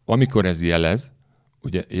amikor ez jelez,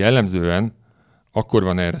 ugye jellemzően akkor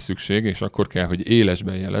van erre szükség, és akkor kell, hogy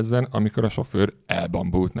élesben jelezzen, amikor a sofőr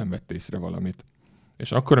elbambult, nem vett észre valamit.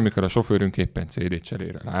 És akkor, amikor a sofőrünk éppen CD-t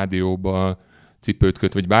cserél a rádióba, cipőt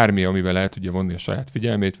köt, vagy bármi, amivel el tudja vonni a saját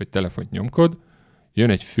figyelmét, vagy telefont nyomkod, jön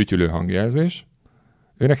egy fütyülő hangjelzés,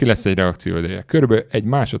 ő neki lesz egy reakcióideje. Körülbelül 1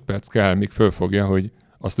 másodperc kell, míg fölfogja, hogy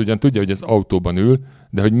azt ugyan tudja, hogy az autóban ül,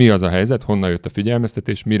 de hogy mi az a helyzet, honnan jött a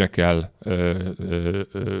figyelmeztetés, mire kell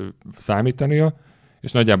számítania,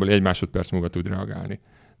 és nagyjából 1 másodperc múlva tud reagálni.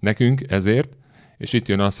 Nekünk ezért, és itt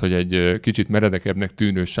jön az, hogy egy kicsit meredekebbnek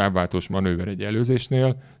tűnő sávváltós manőver egy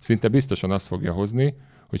előzésnél szinte biztosan azt fogja hozni,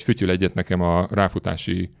 hogy fütyül egyet nekem a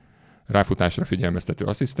ráfutásra figyelmeztető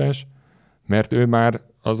asszisztens, mert ő már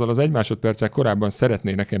azzal az 1 másodperccel korábban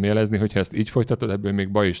szeretné nekem jelezni, hogy ha ezt így folytatod, ebből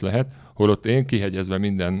még baj is lehet, holott én kihegyezve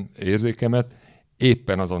minden érzékemet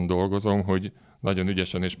éppen azon dolgozom, hogy nagyon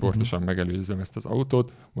ügyesen és pontosan megelőzzem ezt az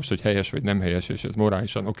autót. Most, hogy helyes vagy nem helyes, és ez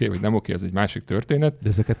morálisan oké, vagy nem oké, ez egy másik történet. De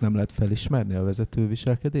ezeket nem lehet felismerni, a vezető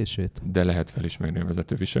viselkedését? De lehet felismerni a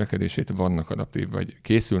vezető viselkedését. Vannak adaptív, vagy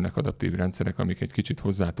készülnek adaptív rendszerek, amik egy kicsit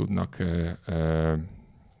hozzá tudnak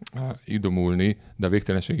idomulni, de a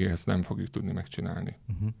végtelenségig ezt nem fogjuk tudni megcsinálni.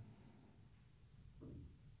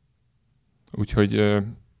 Úgyhogy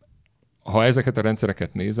ha ezeket a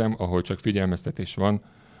rendszereket nézem, ahol csak figyelmeztetés van,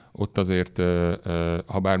 ott azért,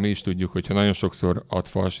 ha bár mi is tudjuk, hogyha nagyon sokszor ad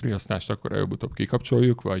fals riasztást, akkor előbb-utóbb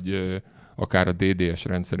kikapcsoljuk, vagy akár a DDS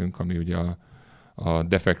rendszerünk, ami ugye a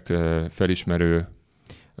defekt felismerő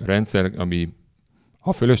rendszer, ami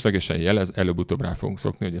ha fölöslegesen jelez, előbb-utóbb rá fogunk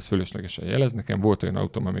szokni, hogy ez fölöslegesen jelez. Nekem volt olyan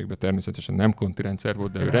autóm, amikben természetesen nem konti rendszer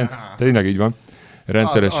volt, de ő tényleg így van.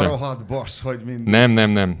 Rendszeresen. Az a rohadt boss, hogy mindig.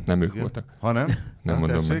 Nem ők voltak. Ha nem? Nem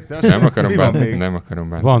mondom tessék, meg. Nem akarom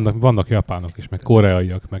bánni. Vannak japánok is, meg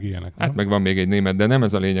koreaiak, meg ilyenek. Hát meg van még egy német, de nem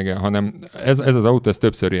ez a lényege, hanem ez az autó, ez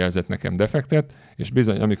többször jelzett nekem defektet, és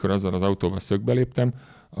bizony, amikor azzal az autóval szögbe léptem,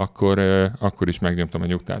 akkor is megnyomtam a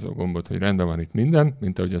nyugtázó gombot, hogy rendben van itt minden,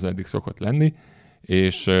 mint ahogy az eddig szokott lenni,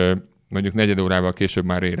 és mondjuk 4 órával később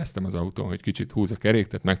már éreztem az autón, hogy kicsit húz a kerék,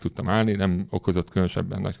 tehát meg tudtam állni, nem okozott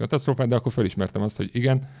különösebben nagy katasztrófát, de akkor felismertem azt, hogy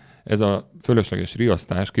igen, ez a fölösleges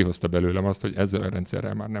riasztás kihozta belőlem azt, hogy ezzel a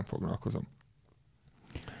rendszerrel már nem foglalkozom.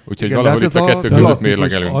 Úgyhogy igen, valahol itt a kettő között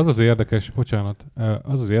mérlegelünk. Az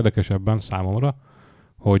az érdekes ebben számomra,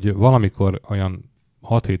 hogy valamikor olyan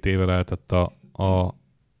 6-7 éve lehetett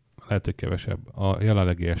lehet, hogy kevesebb, a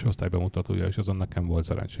jelenlegi ES osztálybemutatója, és azon nekem volt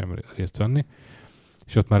szerencsém részt venni,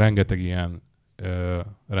 és ott már rengeteg ilyen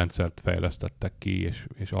rendszert fejlesztettek ki,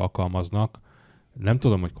 és alkalmaznak. Nem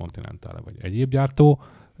tudom, hogy Continental vagy egyéb gyártó,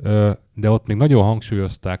 de ott még nagyon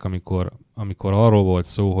hangsúlyozták, amikor arról volt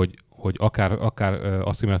szó, hogy akár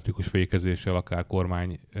aszimmetrikus fékezéssel, akár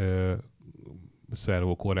kormány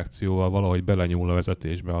szervó korrekcióval valahogy belenyúl a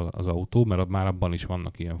vezetésbe az autó, mert már abban is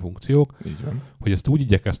vannak ilyen funkciók, így van. Hogy ezt úgy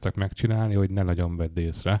igyekeztek megcsinálni, hogy ne nagyon vedd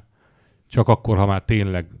észre. Csak akkor, ha már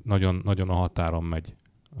tényleg nagyon, nagyon a határon megy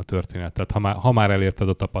a történet. Tehát ha már elérted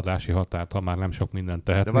a tapadási határt, ha már nem sok mindent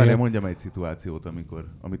tehetnél. De várjál, mondjam egy szituációt,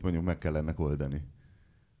 amit mondjuk meg kellene oldani.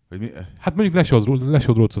 Hát mondjuk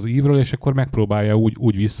lesodródsz az ívről, és akkor megpróbálja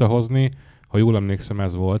úgy visszahozni, ha jól emlékszem,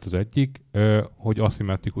 ez volt az egyik, hogy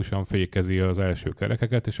aszimmetrikusan fékezi az első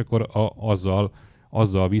kerekeket, és akkor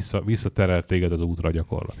azzal visszaterelt téged az útra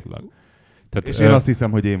gyakorlatilag. Tehát, és én azt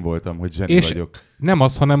hiszem, hogy én voltam, hogy zseni vagyok. Nem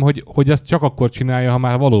az, hanem hogy ezt csak akkor csinálja, ha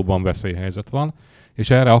már valóban veszélyhelyzet van, és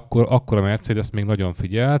erre akkor a Mercedes még nagyon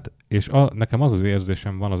figyelt, és nekem az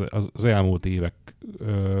érzésem van az elmúlt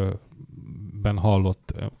években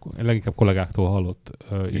hallott, leginkább kollégáktól hallott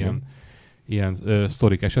ilyen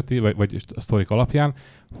sztorik esetében, vagy sztorik alapján,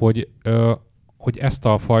 hogy ezt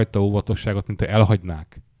a fajta óvatosságot mint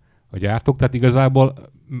elhagynák a gyártók. Tehát igazából,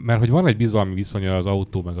 mert hogy van egy bizalmi viszonya az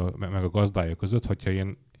autó meg a gazdája között, hogyha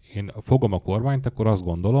én fogom a kormányt, akkor azt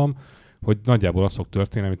gondolom, hogy nagyjából az fog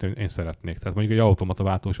történni, amit én szeretnék. Tehát mondjuk egy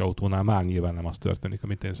automataváltós autónál már nyilván nem az történik,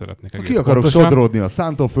 amit én szeretnék. Ki akarok sodródni a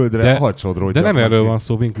szántóföldre, hadd sodródjak. De nem erről van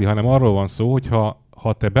szó, Winkli, hanem arról van szó, hogy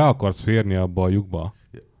ha te be akarsz férni abba a lyukba,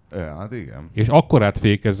 hát igen. És akkorát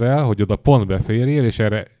fékezel, hogy oda pont beférjél, és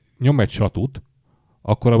erre nyom egy satut,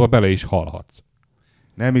 akkor abba bele is halhatsz.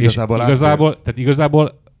 Nem igazából. Tehát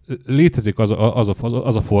igazából létezik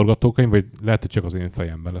az a forgatókönyv, vagy lehet, hogy csak az én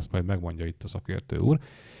fejemben, ezt majd megmondja itt a szakértő úr,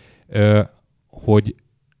 hogy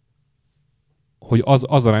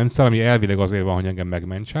az a rendszer, ami elvileg azért van, hogy engem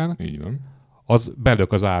megmentsen, így van, az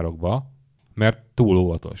belök az árokba, mert túl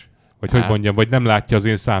óvatos. Hogy mondjam, vagy nem látja az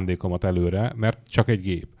én szándékomat előre, mert csak egy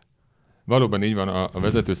gép. Valóban így van, a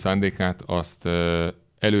vezető szándékát azt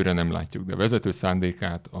előre nem látjuk, de a vezető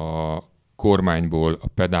szándékát a kormányból, a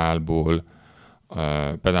pedálból, a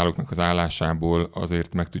pedáloknak az állásából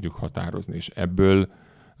azért meg tudjuk határozni, és ebből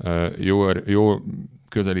jó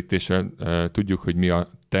közelítéssel tudjuk, hogy mi a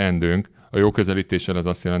teendőnk. A jó közelítéssel az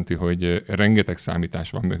azt jelenti, hogy rengeteg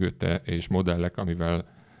számítás van mögötte, és modellek, amivel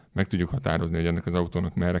meg tudjuk határozni, hogy ennek az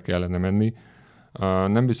autónak merre kellene menni.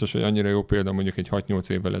 Nem biztos, hogy annyira jó példa mondjuk egy 6-8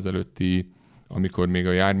 évvel ezelőtti, amikor még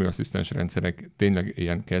a járműasszisztens rendszerek tényleg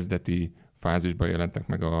ilyen kezdeti fázisban jelentek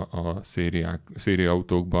meg a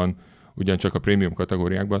szériaautókban, ugyancsak a prémium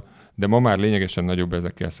kategóriákban, de ma már lényegesen nagyobb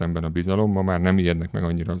ezekkel szemben a bizalom, ma már nem ijednek meg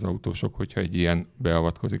annyira az autósok, hogyha egy ilyen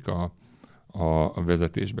beavatkozik a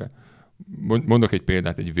vezetésbe. Mondok egy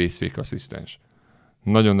példát, egy vészfékasszisztens.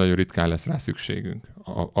 Nagyon-nagyon ritkán lesz rá szükségünk.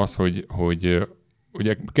 Az, hogy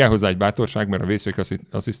ugye kell hozzá egy bátorság, mert a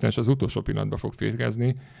vészfékasszisztens az utolsó pillanatban fog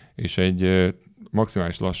fékezni, és egy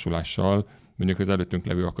maximális lassulással, mondjuk az előttünk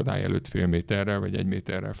levő akadály előtt fél méterrel vagy 1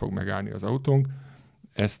 méterrel fog megállni az autónk.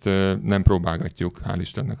 Ezt nem próbálgatjuk, hál'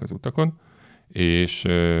 Istennek az utakon, és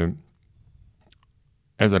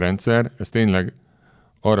ez a rendszer, ez tényleg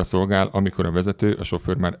arra szolgál, amikor a vezető, a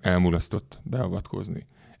sofőr már elmulasztott beavatkozni.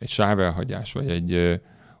 Egy sávelhagyás, vagy egy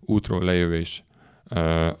útról lejövés.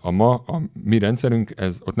 A mi rendszerünk,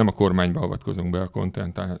 ott nem a kormányba avatkozunk be a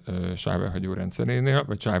Continental sávelhagyó rendszerénél,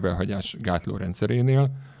 vagy sávelhagyás gátló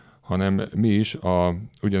rendszerénél, hanem mi is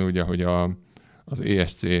ugyanúgy, ahogy az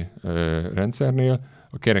ESC rendszernél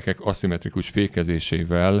a kerekek aszimmetrikus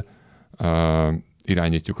fékezésével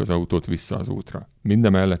irányítjuk az autót vissza az útra.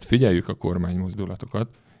 Mindemellett figyeljük a kormánymozdulatokat,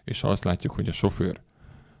 és ha azt látjuk, hogy a sofőr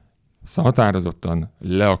határozottan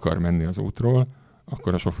le akar menni az útról,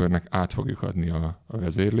 akkor a sofőrnek át fogjuk adni a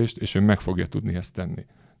vezérlést, és ő meg fogja tudni ezt tenni.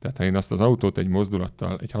 Tehát ha én azt az autót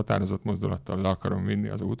egy határozott mozdulattal le akarom vinni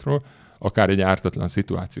az útról, akár egy ártatlan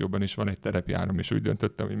szituációban is van egy terepjárom, és úgy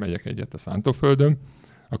döntöttem, hogy megyek egyet a szántóföldön,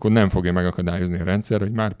 akkor nem fogja megakadályozni a rendszer,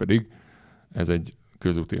 hogy már pedig ez egy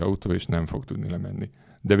közúti autó, és nem fog tudni lemenni.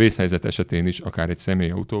 De vészhelyzet esetén is, akár egy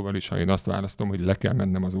személyautóval is, ha én azt választom, hogy le kell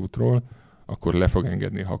mennem az útról, akkor le fog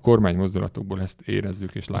engedni. Ha a kormánymozdulatokból ezt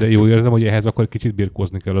érezzük és látjuk. De jól érzem, hogy ehhez akkor kicsit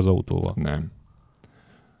birkózni kell az autóval. Nem.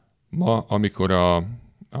 Ma, amikor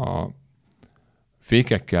a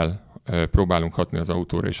fékekkel próbálunk hatni az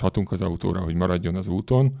autóra, és hatunk az autóra, hogy maradjon az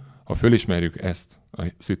úton, ha fölismerjük ezt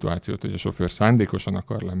a szituációt, hogy a sofőr szándékosan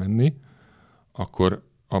akar lemenni, akkor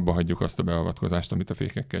abba hagyjuk azt a beavatkozást, amit a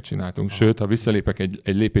fékekkel csináltunk. Sőt, ha visszalépek egy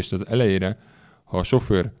lépést az elejére, ha a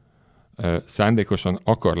sofőr szándékosan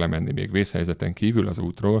akar lemenni még vészhelyzeten kívül az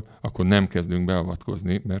útról, akkor nem kezdünk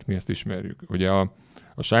beavatkozni, mert mi ezt ismerjük. Ugye a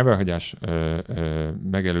sávelhagyás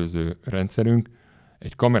megelőző rendszerünk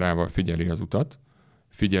egy kamerával figyeli az utat,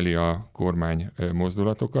 figyeli a kormány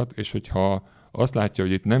mozdulatokat, és hogyha azt látja,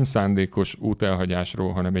 hogy itt nem szándékos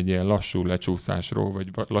útelhagyásról, hanem egy ilyen lassú lecsúszásról, vagy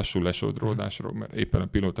lassú lesodródásról, mert éppen a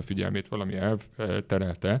pilóta figyelmét valami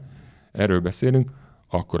elterelte, erről beszélünk,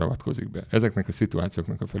 akkor avatkozik be. Ezeknek a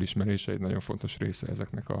szituációknak a felismerése egy nagyon fontos része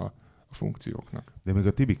ezeknek a funkcióknak. De még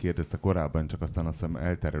a Tibi kérdezte korábban, csak aztán azt hiszem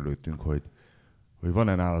elterelődtünk, hogy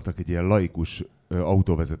van-e nálatok egy ilyen laikus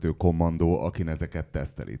autóvezető kommandó, akin ezeket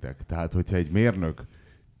tesztelitek. Tehát, hogyha egy mérnök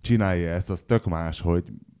csinálja ezt, az tök más, hogy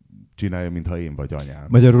csinálja, mintha én vagy anyám.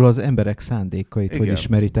 Magyarul az emberek szándékait, igen, hogy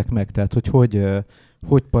ismeritek meg, tehát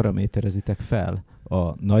hogy paraméterezitek fel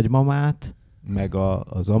a nagymamát, meg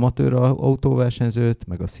az amatőr autóversenyzőt,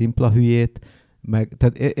 meg a szimpla hülyét,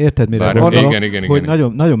 tehát érted, mire gondolok, hogy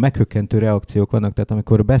nagyon, nagyon meghökkentő reakciók vannak, tehát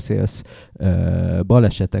amikor beszélsz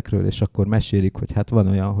balesetekről, és akkor mesélik, hogy hát van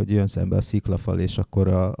olyan, hogy jön szembe a sziklafal, és akkor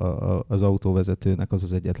az autóvezetőnek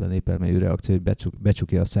az egyetlen épermélyű reakció, hogy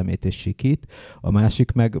becsukja a szemét és sikít, a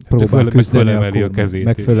másik meg próbál küzdeni,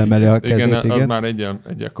 meg fölemeli a kezét. Igen, az már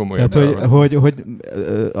egy komolyabb. Tehát, hogy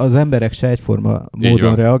az emberek se egyforma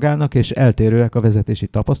módon reagálnak, és eltérőek a vezetési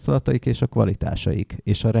tapasztalataik, és a kvalitásaik,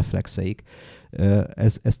 és a reflexeik.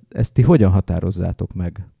 Ezt ti hogyan határozzátok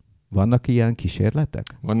meg? Vannak ilyen kísérletek?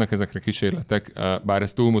 Vannak ezekre kísérletek, bár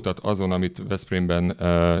ez túlmutat azon, amit Veszprémben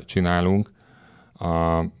csinálunk.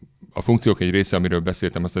 A funkciók egy része, amiről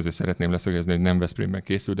beszéltem, azt azért szeretném leszögezni, hogy nem Veszprémben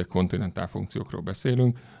készül, de kontinentál funkciókról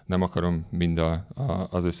beszélünk. Nem akarom mind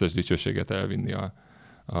az összes dicsőséget elvinni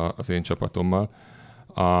az én csapatommal.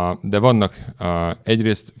 De vannak,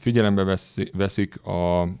 egyrészt figyelembe veszik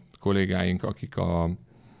a kollégáink, akik a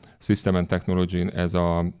System and Technology-n ez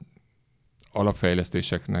a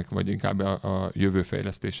alapfejlesztéseknek, vagy inkább a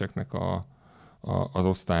jövőfejlesztéseknek az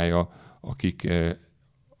osztálya, akik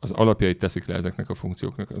az alapjait teszik le ezeknek a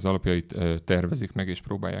funkcióknak, az alapjait tervezik meg és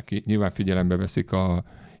próbálják ki. Nyilván figyelembe veszik a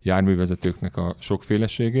járművezetőknek a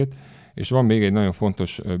sokféleségét, és van még egy nagyon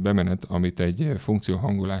fontos bemenet, amit egy funkció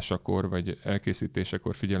hangolásakor vagy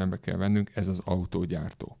elkészítésekor figyelembe kell vennünk, ez az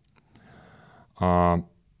autógyártó.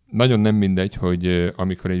 Nagyon nem mindegy, hogy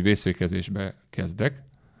amikor egy vészfékezésbe kezdek,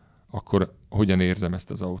 akkor hogyan érzem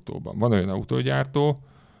ezt az autóban. Van olyan autógyártó,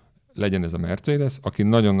 legyen ez a Mercedes, aki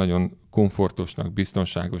nagyon-nagyon komfortosnak,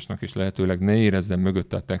 biztonságosnak, és lehetőleg ne érezzem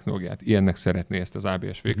mögötte a technológiát. Ilyennek szeretné ezt az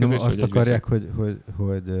ABS fékezést. Azt akarják,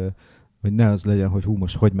 hogy ne az legyen, hogy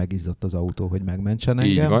most hogy megizzadt az autó, hogy megmentsen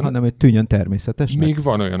engem, hanem hogy tűnjön természetesnek. Még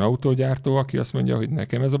van olyan autógyártó, aki azt mondja, hogy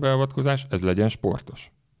nekem ez a beavatkozás, ez legyen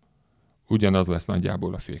sportos. Ugyanaz lesz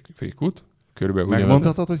nagyjából a fékút.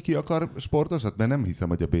 Megmondhatod, hogy ki akar sportosat? Mert nem hiszem,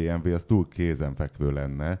 hogy a BMW az túl kézenfekvő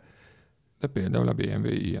lenne. De például a BMW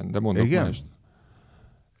ilyen. De mondok mást.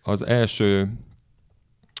 Az első,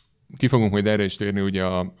 ki fogunk majd erre is térni, ugye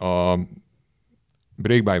a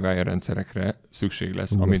brake-by-wire rendszerekre szükség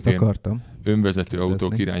lesz, amit én önvezető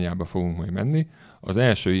autók irányába fogunk majd menni. Az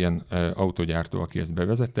első ilyen autógyártó, aki ezt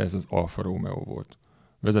bevezette, ez az Alfa Romeo volt.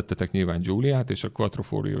 Vezettetek nyilván Giuliát, és a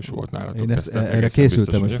Quattrofoliós volt nálatok. Én erre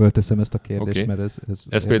készültem, hogy fölteszem ezt a kérdést, okay. Mert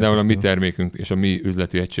ez például a mi termékünk és a mi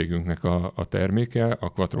üzleti egységünknek a terméke, a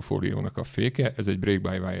Quattrofoliónak a féke, ez egy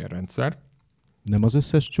brake-by-wire rendszer. Nem az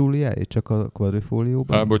összes Giuliáé, csak a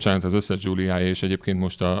Quadrifolióban? Bocsánat, az összes Giuliáé, és egyébként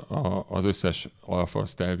most az összes Alfa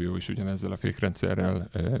Stelvio is ugyanezzel a fékrendszerrel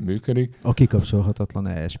működik. A kikapcsolhatatlan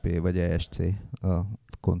ESP vagy ESC a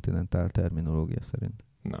Continental terminológia szerint.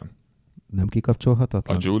 Nem. nem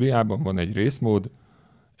kikapcsolhatatlan? A Giuliában van egy részmód,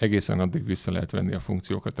 egészen addig vissza lehet venni a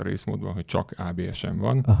funkciókat a részmódban, hogy csak ABS-en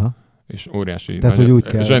van, Aha. és óriási, Tehát, hogy úgy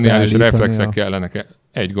kell zseniális beállítani reflexek kellenek.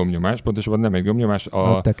 Egy gombnyomás, pontosabban nem egy gombnyomás,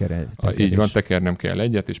 így van, tekernem kell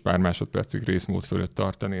egyet, és pár másodpercig részmód fölött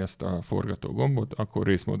tartani ezt a forgató gombot, akkor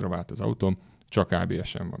részmódra vált az autóm, csak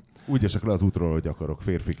ABS-en van. Úgy esek le az útról, hogy akarok.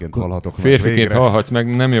 Férfiként hallhatok meg Férfiként végre. hallhatsz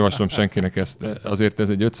meg, nem javaslom senkinek ezt. Azért ez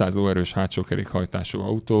egy 500 lóerős hátsókerékhajtású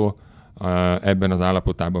autó, ebben az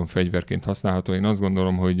állapotában fegyverként használható. Én azt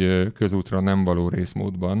gondolom, hogy közútra nem való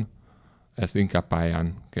részmódban, ezt inkább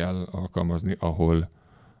pályán kell alkalmazni, ahol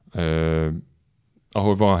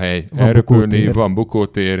van hely elröpülni, van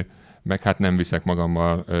bukótér, meg hát nem viszek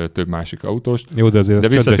magammal több másik autóst. Jó, de azért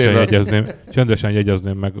de csöndesen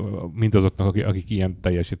jegyezném meg mindazoknak, akik ilyen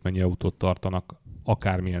teljesítményi autót tartanak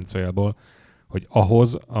akármilyen célból, hogy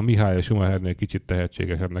ahhoz a Mihály és Schumachernél kicsit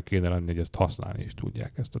tehetségesebbnek kéne lenni, hogy ezt használni is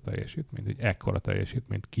tudják, ezt a teljesítményt. Egy ekkora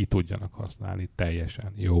teljesítményt ki tudjanak használni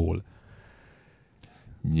teljesen jól.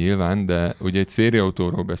 Nyilván, de ugye egy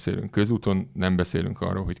szériaautóról beszélünk. Közúton nem beszélünk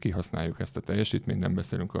arról, hogy kihasználjuk ezt a teljesítményt, nem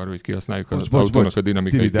beszélünk arról, hogy kihasználjuk az autónak a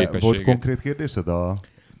dinamikai képességét. Volt konkrét kérdésed a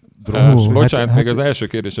bocsánat, még az első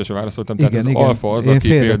kérdésre sem válaszoltam. Tehát az Alfa az, aki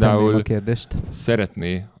például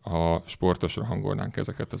szeretné, ha sportosra hangolnánk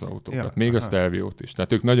ezeket az autókat. Ja, még a Stelviót is.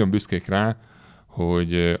 Tehát ők nagyon büszkék rá,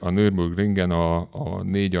 hogy a Nürburgringen a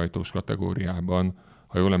 4 ajtós kategóriában,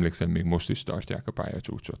 ha jól emlékszem, még most is tartják a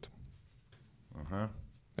pályacsúcsot. Aha.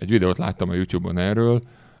 Egy videót láttam a YouTube-on erről,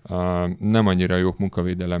 nem annyira jók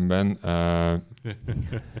munkavédelemben.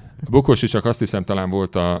 Bukosi csak azt hiszem talán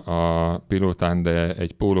volt a pilótán, de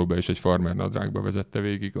egy pólóba és egy farmer nadrágba vezette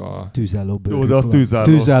végig a... Tűzálló bőrük van. Jó, de az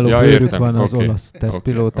tűzálló bőrük van az olasz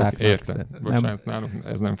tesztpilótáknak. Értem. Bocsánat, nálunk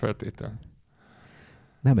ez nem feltétel.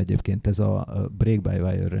 Nem, egyébként ez a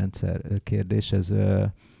brake-by-wire rendszer kérdés, ez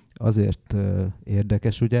azért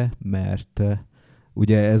érdekes, ugye, mert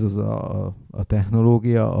ugye ez az a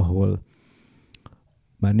technológia, ahol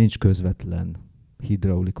már nincs közvetlen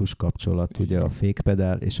hidraulikus kapcsolat ugye a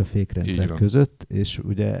fékpedál és a fékrendszer között, és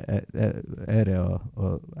ugye erre a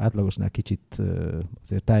átlagosnál kicsit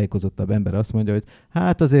azért tájékozottabb ember azt mondja, hogy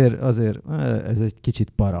hát azért ez egy kicsit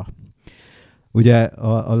para. Ugye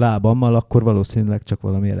a lábammal akkor valószínűleg csak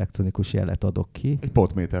valami elektronikus jelet adok ki. Egy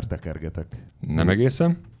potméter tekergetek. Nem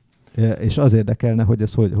egészen. És az érdekelne, hogy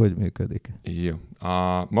ez hogy működik. Jó.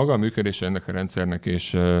 A maga a működése ennek a rendszernek,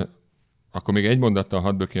 és akkor még egy mondattal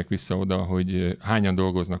hadd bökjek vissza oda, hogy hányan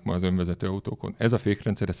dolgoznak ma az önvezető autókon. Ez a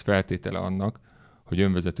fékrendszer, ez feltétele annak, hogy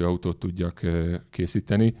önvezető autót tudjak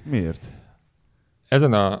készíteni. Miért?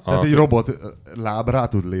 Tehát egy robot láb rá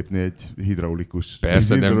tud lépni egy hidraulikus...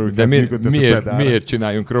 Persze, de miért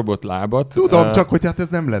csináljunk robotlábat? Tudom, csak hogy hát ez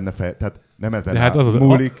nem lenne tehát nem ezen hát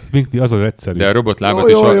múlik. Az egyszerű. De a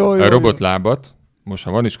robotlábat a robotlábat, most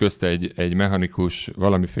ha van is közte egy mechanikus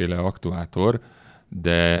valamiféle aktuátor,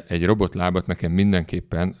 de egy robotlábat nekem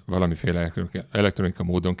mindenképpen valamiféle elektronika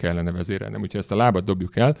módon kellene vezérelnem. Úgyhogy ezt a lábat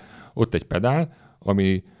dobjuk el, ott egy pedál,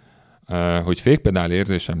 ami, hogy fékpedál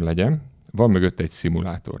érzésem legyen, van mögött egy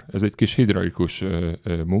szimulátor. Ez egy kis hidraulikus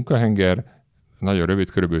munkahenger, nagyon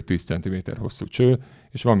rövid, kb. 10 cm hosszú cső,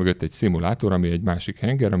 és van mögött egy szimulátor, ami egy másik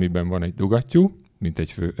henger, amiben van egy dugattyú, mint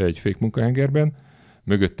egy fékmunkahengerben,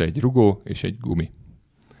 mögötte egy rugó és egy gumi.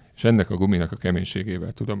 És ennek a guminak a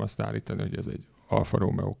keménységével tudom azt állítani, hogy ez egy Alfa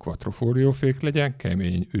Romeo Quattrofoglio fék legyen,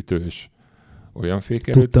 kemény, ütős, olyan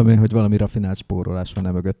fékerőt. Tudtam én, hogy valami raffinált spórolás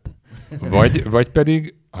van mögött. Vagy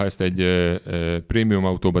pedig, ha ezt egy prémium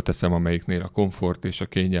autóba teszem, amelyiknél a komfort és a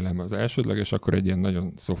kényelem az elsődleges, akkor egy ilyen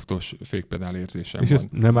nagyon szoftos fékpedál érzésem és van. És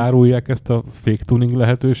ezt nem árulják ezt a fék tuning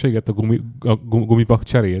lehetőséget, a gumipak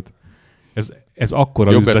cserét? Ez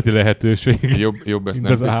akkora üzleti lehetőség. Jobb ezt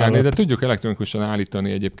nem piszkálni, de tudjuk elektronikusan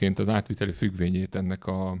állítani egyébként az átviteli függvényét ennek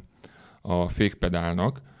a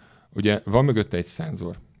fékpedálnak. Ugye van mögötte egy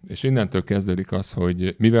szenzor, és innentől kezdődik az,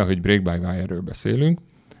 hogy mivel, hogy brake-by-wire-ről beszélünk,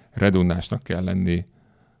 redundánsnak kell lenni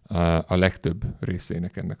a legtöbb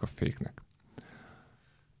részének ennek a féknek.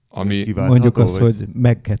 Ami mondjuk azt, hogy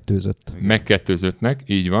megkettőzött. Megkettőzöttnek,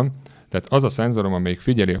 így van. Tehát az a szenzorom, amelyik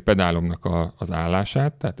figyeli a pedálomnak az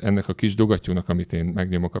állását, tehát ennek a kis dugattyúnak, amit én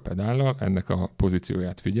megnyomok a pedállal, ennek a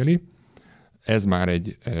pozícióját figyeli. Ez már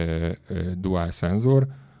egy dual szenzor,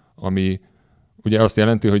 ami ugye azt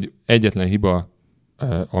jelenti, hogy egyetlen hiba,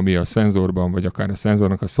 ami a szenzorban, vagy akár a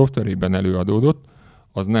szenzornak a szoftverében előadódott,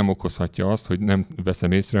 az nem okozhatja azt, hogy nem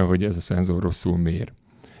veszem észre, hogy ez a szenzor rosszul mér.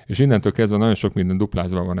 És innentől kezdve nagyon sok minden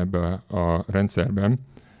duplázva van ebben a rendszerben,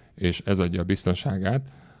 és ez adja a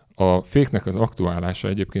biztonságát. A féknek az aktuálása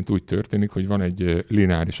egyébként úgy történik, hogy van egy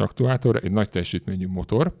lineáris aktuátor, egy nagy teljesítményű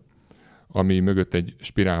motor, ami mögött egy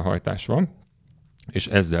spirálhajtás van, és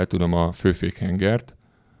ezzel tudom a főfékhengert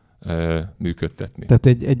működtetni. Tehát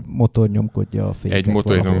egy motor nyomkodja a féket. Egy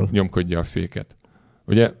motor valahol. nyomkodja a féket.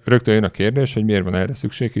 Ugye rögtön jön a kérdés, hogy miért van erre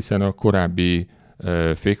szükség, hiszen a korábbi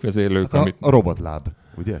fékvezérlők... Hát a robotláb,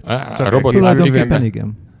 ugye? A robotláb,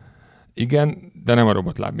 Tulajdonképpen igen, de nem a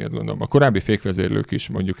robotláb miatt gondolom. A korábbi fékvezérlők is,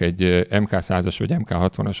 mondjuk egy MK100-as vagy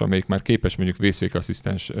MK60-as, amelyik már képes mondjuk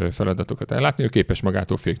vészfékasszisztens feladatokat ellátni, ő képes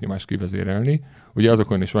magától féknyomást kivezérelni. Ugye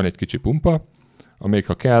azokon is van egy kicsi pumpa, amelyik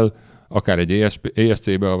ha kell, akár egy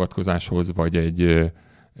ESC beavatkozáshoz, vagy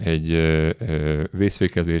egy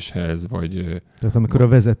vészfékezéshez, vagy... Tehát amikor a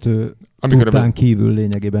vezető tudtán kívül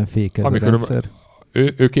lényegében fékez a rendszer.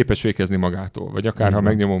 Ő képes fékezni magától, vagy akár ha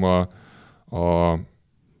megnyomom a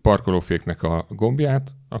parkolóféknek a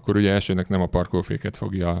gombját, akkor ugye elsőnek nem a parkolóféket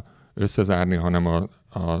fogja összezárni, hanem az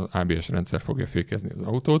ABS rendszer fogja fékezni az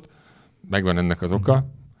autót. Megvan ennek az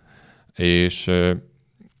oka, és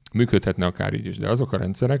működhetne akár így is, de azok a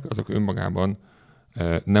rendszerek, azok önmagában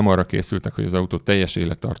nem arra készültek, hogy az autó teljes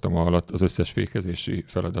élettartama alatt az összes fékezési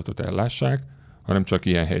feladatot ellássák, hanem csak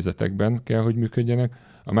ilyen helyzetekben kell, hogy működjenek.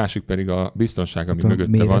 A másik pedig a biztonság, ami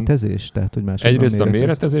mögötte van. Méretezés? Tehát, hogy egyrészt a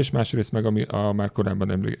méretezés, másrészt meg a már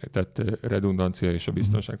korábban említett redundancia és a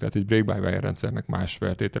biztonság. Tehát egy brake-by-wire rendszernek más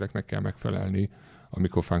feltételeknek kell megfelelni,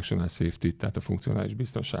 amikor functional safety, tehát a funkcionális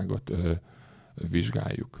biztonságot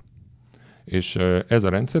vizsgáljuk. És ez a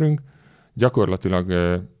rendszerünk gyakorlatilag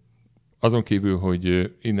azon kívül,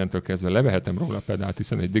 hogy innentől kezdve levehetem róla a pedált,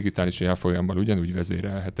 hiszen egy digitális jelfolyammal ugyanúgy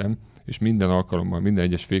vezérelhetem, és minden alkalommal minden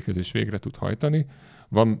egyes fékezés végre tud hajtani,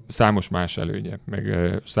 van számos más előnye, meg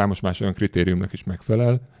számos más olyan kritériumnak is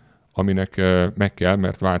megfelel, aminek meg kell,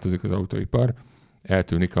 mert változik az autóipar,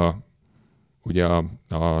 eltűnik ugye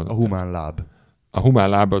a humán láb. A humán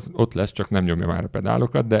láb az ott lesz, csak nem nyomja már a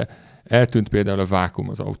pedálokat, de eltűnt például a vákum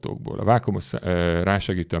az autókból. A vákumos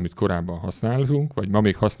rásegítő, amit korábban használtunk, vagy ma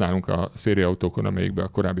még használunk a szériaautókon, amelyikben a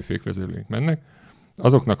korábbi fékvezérlőink mennek,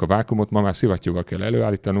 azoknak a vákumot ma már szivattyúval kell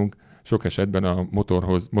előállítanunk, sok esetben a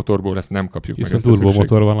motorból ezt nem kapjuk meg. Hiszen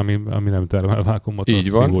turbomotor van, ami nem termel vákumot.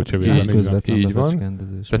 Így van. Így van.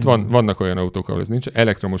 Tehát vannak olyan autók, ahol ez nincs.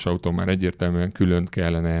 Elektromos autó már egyértelműen külön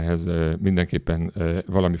kellene ehhez mindenképpen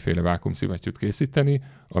valamiféle vákumszivattyút készíteni,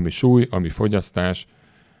 ami súly, ami fogyasztás,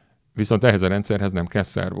 viszont ehhez a rendszerhez nem kell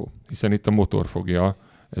szervó, hiszen itt a motor fogja,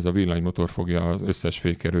 ez a villanymotor fogja az összes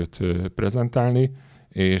fékerőt prezentálni,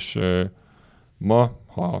 és ma,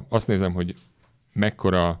 ha azt nézem, hogy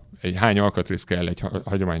hány alkatrész kell egy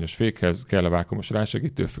hagyományos fékhez, kell a vákumos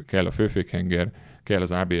rásegítő, kell a főfékhenger, kell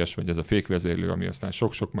az ABS, vagy ez a fékvezérlő, ami aztán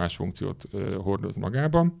sok-sok más funkciót hordoz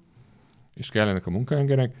magában, és kellenek a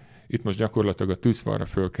munkahengerek. Itt most gyakorlatilag a tűzfalra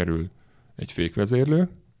fölkerül egy fékvezérlő,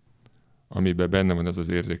 amiben benne van az az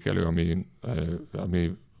érzékelő,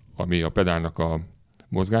 ami a pedálnak a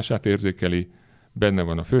mozgását érzékeli, benne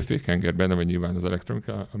van a főfékhenger, benne van nyilván az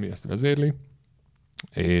elektronika, ami ezt vezérli,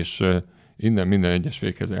 és innen minden egyes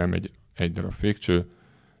fékhez elmegy egy darab fékcső,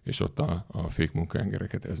 és ott a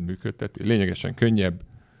fékmunkahengereket ez működteti. Lényegesen könnyebb,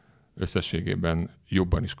 összességében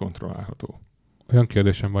jobban is kontrollálható. Olyan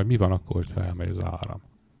kérdésem van, mi van akkor, ha elmegy az áram?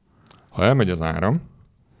 Ha elmegy az áram,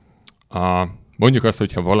 mondjuk azt,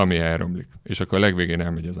 hogyha valami elromlik, és akkor a legvégén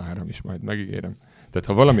elmegy az áram is, majd megígérem. Tehát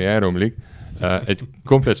ha valami elromlik, egy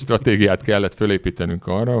komplett stratégiát kellett fölépítenünk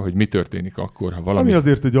arra, hogy mi történik akkor, ha valami... Ami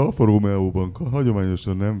azért egy Alfa Romeo-ban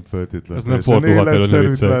hagyományosan nem feltétlenül. Ez nem fordulhat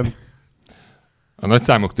elő, a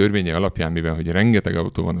nagyszámok törvénye alapján, mivel hogy rengeteg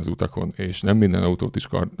autó van az utakon, és nem minden autót is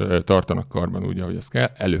tartanak karban úgy, ahogy ez kell,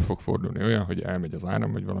 elő fog fordulni olyan, hogy elmegy az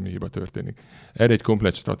áram, vagy valami hiba történik. Erre egy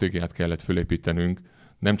komplett stratégiát kellett fölépítenünk,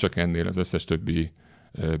 nem csak ennél, az összes többi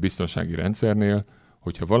biztonsági rendszernél,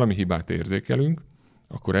 hogyha valami hibát érzékelünk,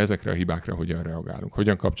 akkor ezekre a hibákra hogyan reagálunk.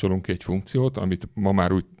 Hogyan kapcsolunk ki egy funkciót, amit ma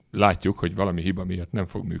már úgy látjuk, hogy valami hiba miatt nem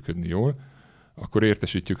fog működni jól, akkor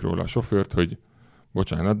értesítjük róla a sofőrt, hogy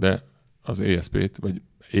bocsánat, de az ESP-t vagy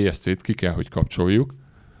ESC-t ki kell, hogy kapcsoljuk,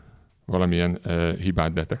 valamilyen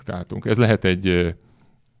hibát detektáltunk. Ez lehet egy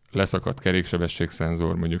leszakadt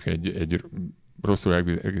keréksebességszenzor, mondjuk egy rosszul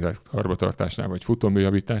elvégzett karbantartásnál, vagy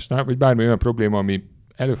futóműjavításnál, vagy bármi olyan probléma, ami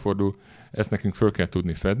előfordul, ezt nekünk föl kell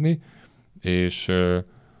tudni fedni, és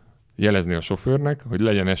jelezni a sofőrnek, hogy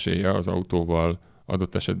legyen esélye az autóval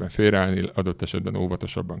adott esetben félreállni, adott esetben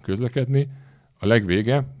óvatosabban közlekedni. A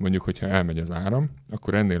legvége, mondjuk, hogyha elmegy az áram,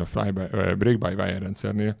 akkor ennél a brake-by-wire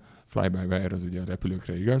rendszernél, fly-by-wire az ugye a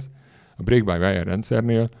repülőkre igaz, a brake-by-wire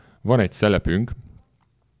rendszernél van egy szelepünk,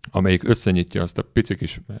 amelyik összenyitja azt a pici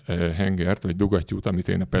kis hengert, vagy dugattyút, amit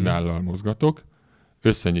én a pedállal mozgatok,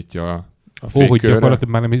 összenyitja hogy gyakorlatilag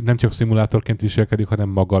már nem csak szimulátorként viselkedik, hanem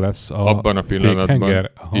maga lesz a abban a pillanatban,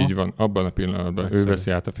 fékhenger. így van, abban a pillanatban Nagyszerű. ő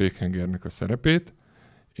veszi át a fékhengernek a szerepét,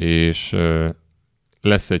 és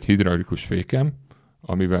lesz egy hidraulikus fékem,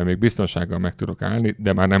 amivel még biztonsággal meg tudok állni,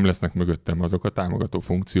 de már nem lesznek mögöttem azok a támogató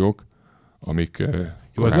funkciók, amik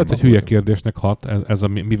Jó, ez lehet, hogy hülye kérdésnek hat, ez a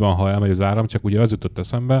mi van, ha elmegy az áram, csak ugye az jutott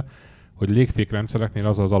eszembe, hogy légfékrendszereknél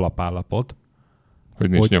az az alapállapot, hogy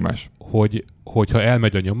nincs nyomás. Hogyha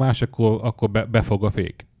elmegy a nyomás, akkor befog a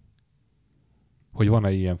fék. Hogy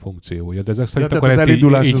van-e ilyen funkciója. De ezek szerint akkor az ezt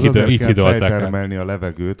elindulás így azért kell hidalták el. feltermelni a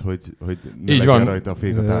levegőt, hogy ne Így legyen van. rajta a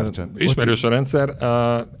fék a tárcsán. Ismerős a rendszer.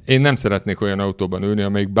 Én nem szeretnék olyan autóban ülni,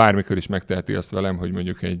 amelyik bármikor is megteheti azt velem, hogy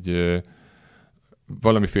mondjuk egy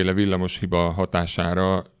valamiféle villamos hiba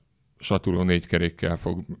hatására satuló 4 kerékkel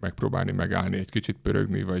fog megpróbálni megállni, egy kicsit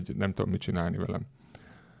pörögni, vagy nem tudom mit csinálni velem.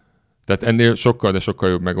 Tehát ennél sokkal, de sokkal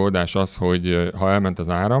jobb megoldás az, hogy ha elment az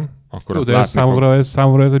áram, akkor azt látni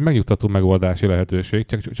számomra ez egy megnyugtató megoldási lehetőség,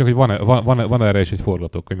 csak hogy van erre is egy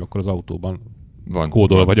forgatókönyv, akkor az autóban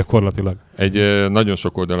kódolva gyakorlatilag. Egy nagyon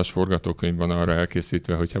sok oldalas forgatókönyv van arra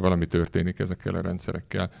elkészítve, hogyha valami történik ezekkel a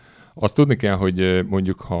rendszerekkel. Azt tudni kell, hogy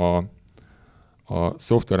mondjuk ha a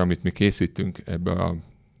szoftver, amit mi készítünk ebbe a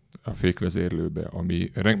fékvezérlőbe, ami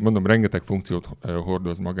mondom, rengeteg funkciót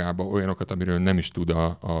hordoz magába, olyanokat, amiről nem is tud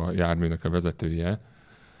a járműnek a vezetője.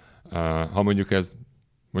 Ha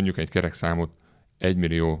mondjuk egy kerekszámot 1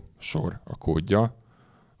 millió sor a kódja,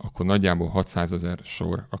 akkor nagyjából 600 000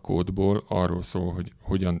 sor a kódból arról szól, hogy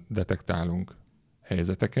hogyan detektálunk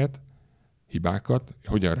helyzeteket, hibákat,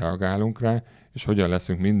 hogyan reagálunk rá, és hogyan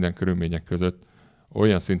leszünk minden körülmények között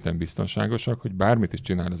olyan szinten biztonságosak, hogy bármit is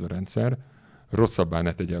csinál ez a rendszer, rosszabbá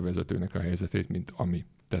ne tegye a vezetőnek a helyzetét, mint ami.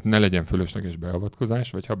 Tehát ne legyen fölösleges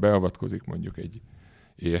beavatkozás, vagy ha beavatkozik mondjuk egy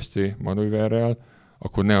ESC manőverrel,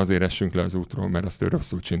 akkor ne azért essünk le az útról, mert azt ő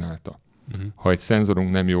rosszul csinálta. Ha egy szenzorunk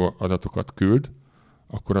nem jó adatokat küld,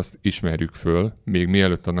 akkor azt ismerjük föl, még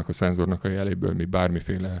mielőtt annak a szenzornak a jeléből mi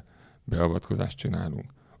bármiféle beavatkozást csinálunk.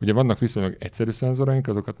 Ugye vannak viszonylag egyszerű szenzoraink,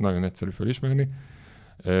 azokat nagyon egyszerű felismerni,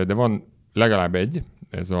 de van legalább egy,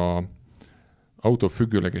 ez az autó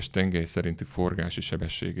függőleges tengely szerinti forgási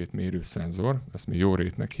sebességét mérő szenzor, ezt mi jó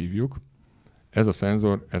rétnek hívjuk. Ez a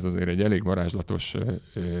szenzor, ez azért egy elég varázslatos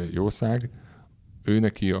jószág, ő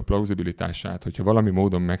neki a plauzibilitását, hogyha valami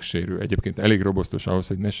módon megsérül, egyébként elég robosztus ahhoz,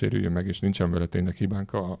 hogy ne sérüljön meg, és nincsen vele tényleg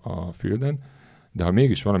hibánk a fielden, de ha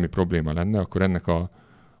mégis valami probléma lenne, akkor ennek a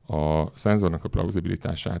szenzornak a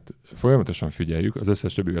plauzibilitását folyamatosan figyeljük, az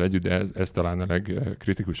összes többivel együtt, de ez talán a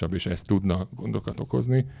legkritikusabb, és ez tudna gondokat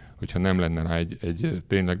okozni, hogyha nem lenne rá egy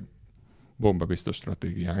tényleg bombabiztos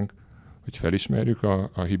stratégiánk, hogy felismerjük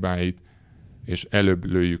a hibáit, és előbb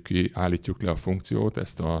lőjük ki, állítjuk le a funkciót,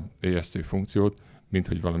 ezt a ESC funkciót, mint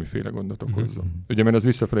hogy valamiféle gondot okozzon. Ugye, mert az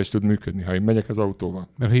visszafelé is tud működni, ha én megyek az autóval.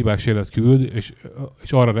 Mert a hibás jelet küld,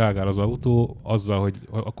 és arra reagál az autó azzal, hogy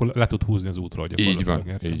akkor le tud húzni az útról. Így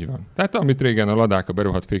van. Tehát amit régen a ladák a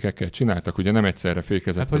berohadt fékekkel csináltak, ugye nem egyszerre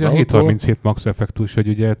fékezett hát az autó. Hát vagy a 737 max effektus, hogy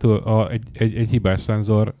ugye egy hibás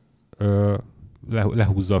szenzor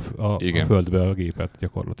lehúzza a földbe a gépet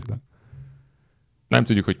gyakorlatilag. Nem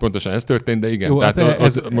tudjuk, hogy pontosan ez történt, de igen. Jó,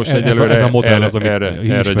 tehát most egyelőre ez a modell az, amit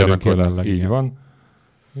erre gyanakodnak. Így van.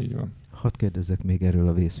 Hadd kérdezzek még erről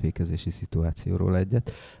a vészfékezési szituációról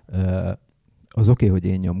egyet. Az oké, hogy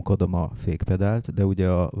én nyomkodom a fékpedált, de ugye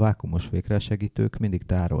a vákumos fékrásegítők mindig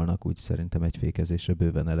tárolnak úgy szerintem egy fékezésre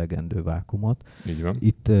bőven elegendő vákumot. Így van.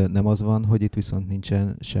 Itt nem az van, hogy itt viszont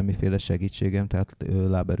nincsen semmiféle segítségem, tehát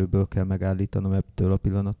láberőből kell megállítanom ettől a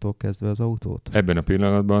pillanattól kezdve az autót? Ebben a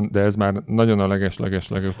pillanatban, de ez már nagyon a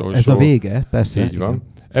legeslegutolsó. Ez a vége, persze. Így van.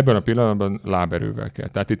 Ebben a pillanatban láberővel kell.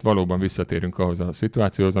 Tehát itt valóban visszatérünk ahhoz a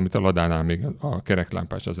szituációhoz, amit a ladánál még a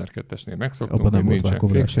kereklámpás 1002-esnél megszoktunk. Abban nem volt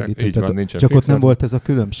vákumrásegítő. Így van, nincsen csak ott nem volt ez a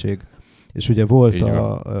különbség. És ugye volt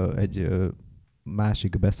egy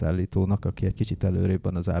másik beszállítónak, aki egy kicsit előrébb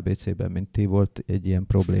van az ABC-ben, mint ti, volt egy ilyen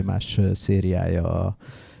problémás szériája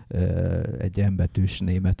egy M-betűs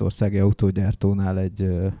németországi autógyártónál egy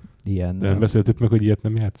ilyen... De nem beszéltük meg, hogy ilyet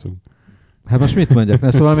nem játszunk. Hát most mit mondjak?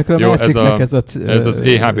 Ne, szóval amikor jó, ez az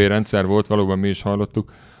EHB rendszer volt, valóban mi is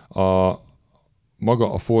hallottuk.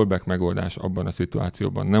 Maga a fallback megoldás abban a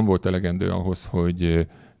szituációban nem volt elegendő ahhoz, hogy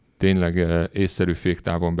tényleg észszerű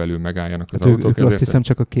féktávon belül megálljanak az autók. Azt hiszem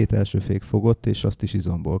csak a 2 első fék fogott, és azt is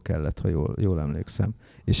izomból kellett, ha jól emlékszem.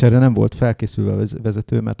 És erre nem volt felkészülve a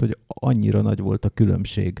vezető, mert hogy annyira nagy volt a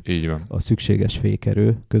különbség így van. A szükséges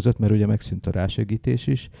fékerő között, mert ugye megszűnt a rásegítés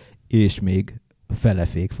is, és még fele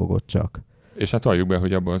fék fogott csak. És hát valljuk be,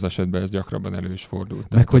 hogy abban az esetben ez gyakrabban elő is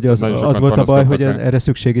fordult. Meg hogy az volt a baj, hogy erre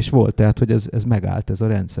szükség is volt, tehát hogy ez megállt ez a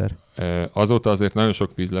rendszer. Azóta azért nagyon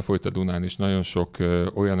sok víz lefolyt a Dunán, és nagyon sok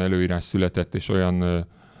olyan előírás született, és olyan,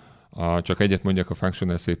 csak egyet mondjak, a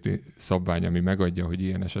Functional Safety szabvány, ami megadja, hogy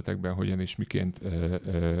ilyen esetekben hogyan és miként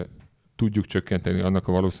tudjuk csökkenteni annak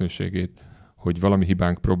a valószínűségét, hogy valami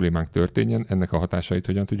hibánk, problémánk történjen, ennek a hatásait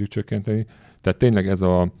hogyan tudjuk csökkenteni. Tehát tényleg ez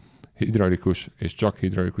a hidraulikus és csak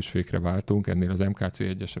hidraulikus fékre váltunk, ennél az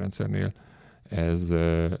MKC1-es rendszernél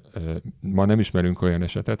ma nem ismerünk olyan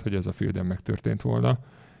esetet, hogy ez a fielden megtörtént volna.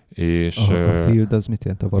 És a field az mit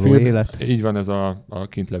jelent? A való élet? Így van, ez a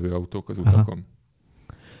kint levő autók az utakon.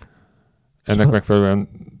 Ennek megfelelően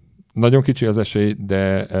nagyon kicsi az esély,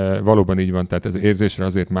 de valóban így van, tehát ez érzésre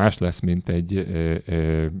azért más lesz, mint egy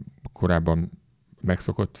korábban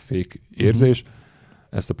megszokott fék érzés.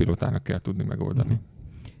 Ezt a pilótának kell tudni megoldani.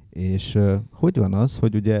 És hogy van az,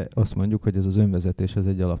 hogy ugye azt mondjuk, hogy ez az önvezetés ez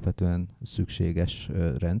egy alapvetően szükséges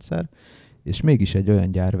rendszer, és mégis egy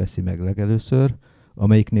olyan gyár veszi meg legelőször,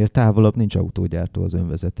 amelyiknél távolabb nincs autógyártó az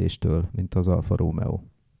önvezetéstől, mint az Alfa Romeo.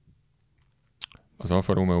 Az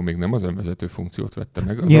Alfa Romeo még nem az önvezető funkciót vette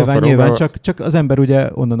meg. Nyilván, csak az ember ugye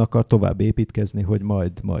onnan akar tovább építkezni, hogy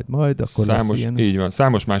majd, akkor lesz ilyen. Így van.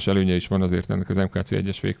 Számos más előnye is van azért ennek az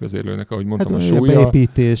MKC1-es fékvezérlőnek, ahogy mondtam, hát a súlya,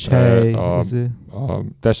 beépítés, hely, a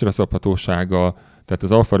testre szabhatósága, tehát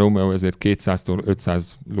az Alfa Romeo ezért 200-tól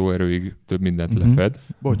 500 lóerőig több mindent lefed.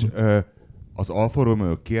 Bocs, az Alfa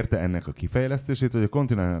Romeo kérte ennek a kifejlesztését, hogy a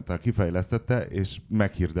Continental kifejlesztette, és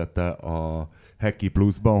meghirdette a Heki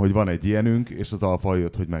Plus-ban, hogy van egy ilyenünk, és az Alfa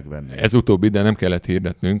jött, hogy megvenni. Ez utóbbi, de nem kellett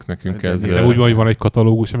hirdetnünk nekünk. De ez úgy van, hogy van egy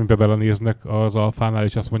katalógus, amiben belenéznek az Alfánál,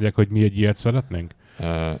 és azt mondják, hogy mi egy ilyet szeretnénk?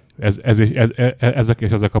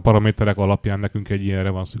 Ezek a paraméterek alapján nekünk egy ilyenre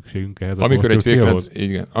van szükségünk ehhez a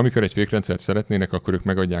amikor egy fékrendszert szeretnének, akkor ők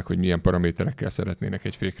megadják, hogy milyen paraméterekkel szeretnének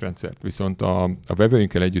egy fékrendszert. Viszont a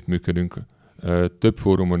vevőinkkel együttműködünk több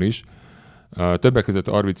fórumon is. Többek között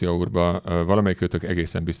Arvicia úrban valamelyikőtök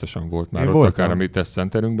egészen biztosan volt már ott, akár a mi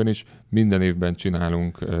tesztcenterünkben is. Minden évben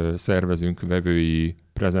csinálunk, szervezünk vevői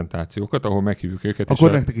prezentációkat, ahol meghívjuk őket.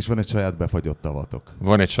 Akkor nektek is van egy saját befagyott tavatok.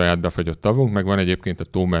 Van egy saját befagyott tavunk, meg van egyébként a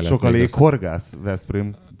tó mellett. Sok a léghorgász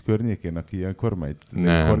Veszprém környékén, aki ilyenkor megy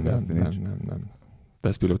léghorgászni? Nem.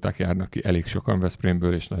 Tesztpilóták járnak ki elég sokan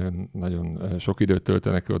Veszprémből, és nagyon, nagyon sok időt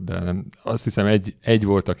töltenek ott, de nem. Azt hiszem egy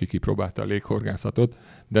volt, aki kipróbálta a léghorgászatot,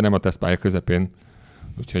 de nem a tesztpálya közepén,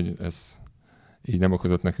 úgyhogy ez így nem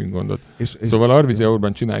okozott nekünk gondot. Szóval Arvicia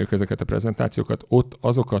úrban csináljuk ezeket a prezentációkat, ott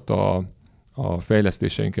azokat a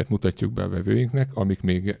fejlesztéseinket mutatjuk be a vevőinknek, amik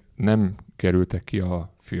még nem kerültek ki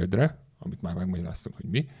a fieldre, amit már megmagyaráztunk, hogy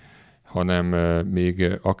mi, hanem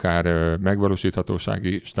még akár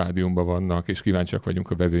megvalósíthatósági stádiumban vannak, és kíváncsiak vagyunk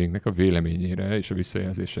a vevőinknek a véleményére és a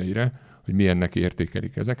visszajelzéseire, hogy milyennek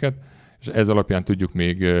értékelik ezeket, és ez alapján tudjuk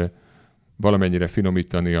még valamennyire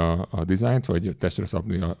finomítani a dizájnt, vagy testre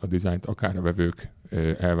szabni a dizájnt akár a vevők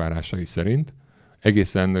elvárásai szerint.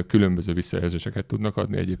 Egészen különböző visszajelzéseket tudnak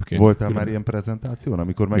adni egyébként. Voltál már ilyen prezentáción,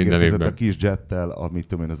 amikor megérkezett a kis jettel, amit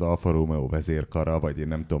tudom én, az Alfa Romeo vezérkara, vagy én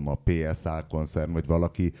nem tudom, a PSA koncern, vagy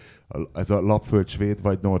valaki, ez a lapföld svéd,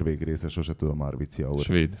 vagy norvég része, sose tudom, Arvicia úr.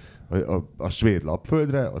 Svéd. A svéd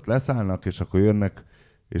lapföldre, ott leszállnak, és akkor jönnek,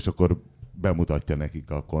 és akkor bemutatja nekik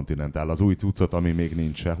a Continental az új cuccot, ami még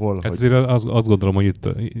nincs sehol. Hát azért azt gondolom, hogy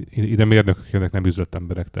ide mérnökök jönnek, nem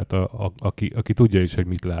üzletemberek, tehát aki tudja is, hogy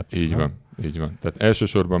mit lát. Így van. Tehát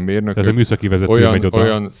elsősorban mérnökök, tehát a műszaki vezető megy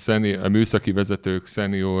oda. A műszaki vezetők,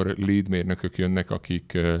 senior lead mérnökök jönnek,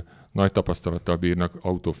 akik nagy tapasztalattal bírnak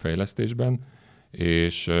autófejlesztésben,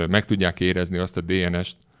 és meg tudják érezni azt a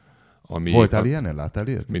DNS-t, ami... Voltál ilyen? Láttál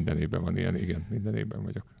ilyet? Minden évben van ilyen, igen, minden évben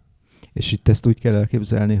vagyok. És itt ezt úgy kell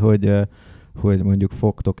elképzelni, hogy mondjuk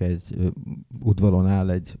fogtok egy udvaron áll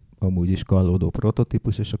egy amúgy is kallódó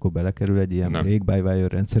prototípus, és akkor belekerül egy ilyen brake-by-wire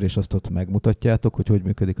rendszer, és azt ott megmutatjátok, hogy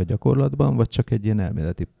működik a gyakorlatban, vagy csak egy ilyen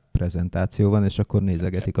elméleti prezentáció van, és akkor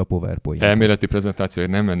nézegetik a PowerPoint-ot. Elméleti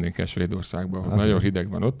prezentációért nem mennénk el Svédországba, az nagyon hideg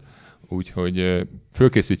van ott, úgyhogy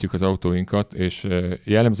fölkészítjük az autóinkat, és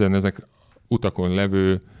jellemzően ezek utakon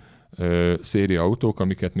levő széria autók,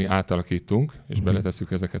 amiket mi átalakítunk, és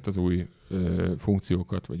beletesszük ezeket az új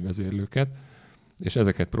funkciókat, vagy vezérlőket, és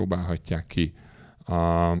ezeket próbálhatják ki.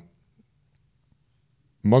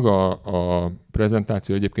 Maga a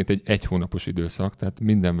prezentáció egyébként egy hónapos időszak, tehát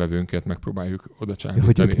minden vevőnket megpróbáljuk oda csábítani.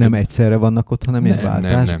 Hogy ők nem egyszerre vannak ott, hanem ilyen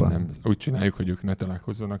váltásban? Nem. Úgy csináljuk, hogy ők ne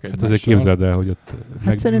találkozzanak egymással. Hát azért képzeld el, hogy ott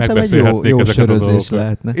szerintem egy jó sörözés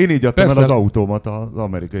lehetne. Én így adtam el az autómat, az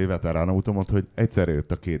amerikai veterán autómat, hogy egyszerre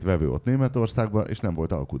jött a két vevő ott Németországban, és nem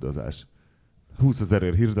volt alkudozás. 20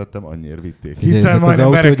 000-ért hirdettem, annyiért vitték. Hiszen az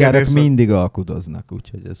autógyárak mindig alkudoznak,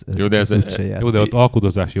 úgyhogy ez jó, de ez úgyse játszik. Jó, de ott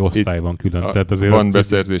alkudozási osztály van külön. Tehát azért van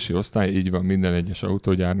beszerzési osztály, így van minden egyes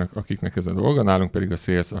autógyárnak, akiknek ez a dolga, nálunk pedig a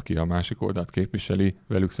sales, aki a másik oldalt képviseli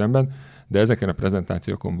velük szemben, de ezeken a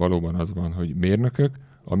prezentációkon valóban az van, hogy mérnökök,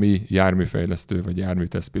 a mi járműfejlesztő vagy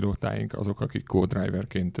járműtesztpilótáink, azok, akik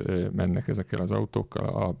co-driverként mennek ezekkel az autókkal,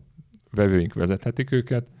 a vevőink vezethetik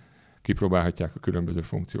őket, kipróbálhatják a különböző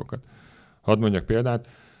funkciókat. Hadd mondjak példát,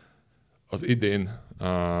 az idén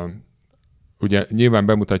ugye nyilván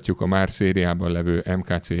bemutatjuk a már szériában levő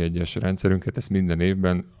MKC1-es rendszerünket, ezt minden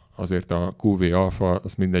évben, azért a QV Alfa,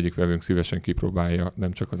 azt mindegyik vevőnk szívesen kipróbálja,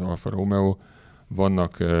 nem csak az Alfa Romeo.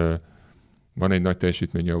 Van egy nagy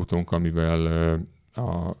teljesítményű autónk, amivel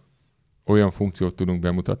olyan funkciót tudunk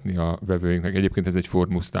bemutatni a vevőinknek. Egyébként ez egy Ford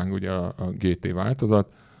Mustang, ugye a GT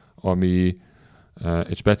változat, ami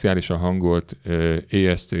egy speciálisan hangolt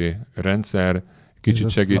ESC rendszer, kicsit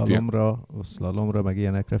segíti. Szlalomra, meg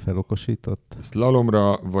ilyenekre felokosított?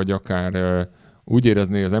 Szlalomra, vagy akár úgy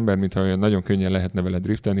érezné az ember, mintha olyan nagyon könnyen lehetne vele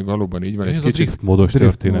driftelni, valóban így van. Ez a driftmódos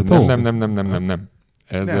történet. Nem.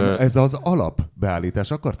 Ez az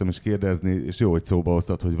alapbeállítás. Akartam is kérdezni, és jó, hogy szóba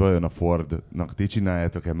hoztad, hogy vajon a Fordnak ti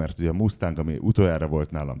csináljátok-e, mert ugye a Mustang, ami utoljára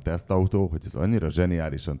volt nálam tesztautó, hogy ez annyira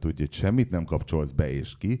zseniálisan tudja, hogy semmit nem kapcsolsz be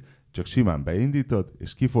és ki, csak simán beindítod,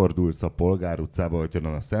 és kifordulsz a Polgár utcába, vagy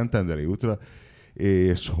onnan a Szentendrei útra,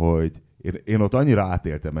 és hogy én ott annyira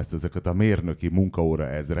átéltem ezeket a mérnöki munkaóra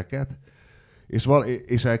ezreket,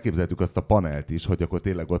 és elképzeltük azt a panelt is, hogy akkor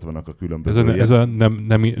tényleg ott vannak a különböző... Ez a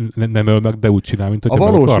nem öl meg, de úgy csinál, mint hogy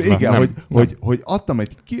a valós, akarna. igen, hogy adtam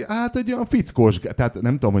egy olyan fickós gáz, tehát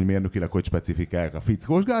nem tudom, hogy mérnökileg hogy specifikálják a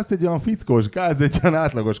fickós gázt, egy olyan fickós gáz, egy olyan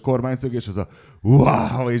átlagos kormányszög, és az a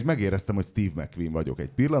wow, és megéreztem, hogy Steve McQueen vagyok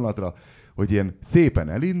egy pillanatra, hogy ilyen szépen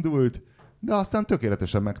elindult, de aztán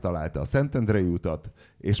tökéletesen megtalálta a Szentendrei utat,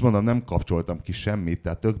 és mondom, nem kapcsoltam ki semmit,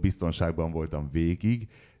 tehát tök biztonságban voltam végig,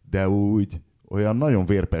 de úgy olyan nagyon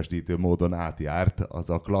vérpesdítő módon átjárt az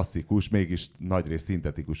a klasszikus, mégis nagyrészt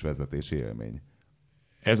szintetikus vezetési élmény.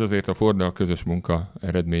 Ez azért a Forddal közös munka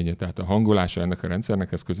eredménye, tehát a hangolása ennek a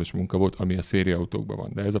rendszernek ez közös munka volt, ami a szériaautókban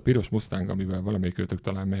van. De ez a piros Mustang, amivel valamelyikőtök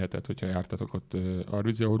talán mehetett, hogyha jártatok ott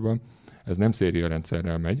Arvidsjaurban, ez nem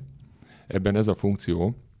szériarendszerrel megy. Ebben ez a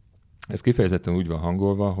funkció, ez kifejezetten úgy van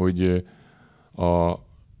hangolva, hogy a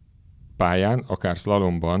pályán, akár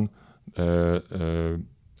szlalomban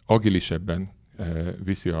agilisebben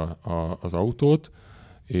viszi az autót,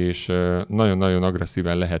 és nagyon-nagyon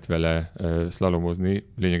agresszíven lehet vele szlalomozni,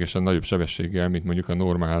 lényegesen nagyobb sebességgel, mint mondjuk a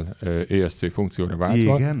normál ESC funkcióra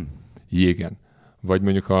váltva. Jégen. Vagy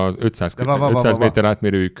mondjuk az 500 méter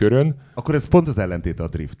átmérőjű körön. Akkor ez pont az ellentéte a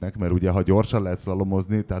driftnek, mert ugye ha gyorsan lehet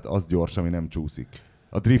szlalomozni, tehát az gyors, ami nem csúszik.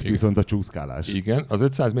 A drift igen. Viszont a csúszkálás. Igen, az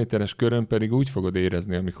 500 méteres körön pedig úgy fogod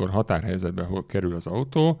érezni, amikor határhelyzetbe kerül az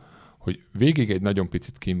autó, hogy végig egy nagyon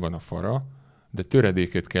picit kín van a fara, de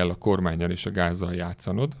töredékét kell a kormánnyal és a gázzal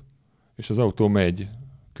játszanod, és az autó megy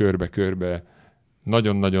körbe-körbe,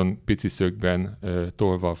 nagyon-nagyon pici szögben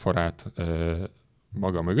tolva a farát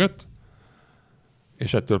maga mögött,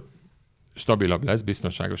 és ettől stabilabb lesz,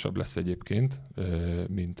 biztonságosabb lesz egyébként,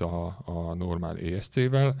 mint a normál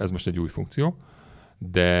ESC-vel. Ez most egy új funkció,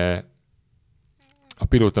 de a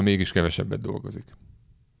pilóta mégis kevesebbet dolgozik.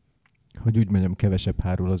 Hogy úgy mondjam, kevesebb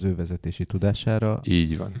hárul az ő vezetési tudására.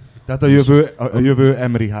 Így van. Tehát a jövő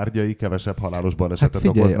Emri-hárgyai kevesebb halálos balesetet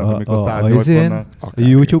okoznak, amikor 180-nal... A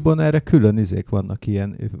YouTube-on erre külön izék vannak,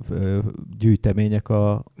 ilyen gyűjtemények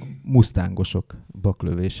a mustangosok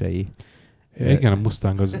baklövései. Igen, a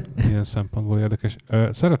Mustang az ilyen szempontból érdekes.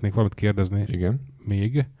 Szeretnék valamit kérdezni. Igen.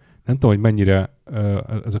 Még. Nem tudom, hogy mennyire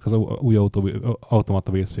ezek az új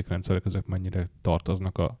automata vészfékrendszerek, ezek mennyire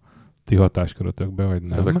tartoznak a ti hatáskörötökbe, vagy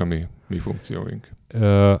nem. Ezek a mi funkcióink.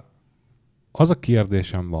 Az a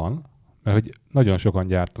kérdésem van, mert hogy nagyon sokan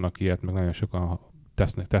gyártanak ilyet, meg nagyon sokan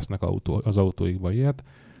tesznek az autóikba ilyet,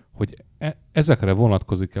 hogy ezekre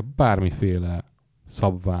vonatkozik-e bármiféle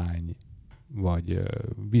szabvány, vagy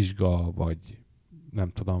vizsga, vagy nem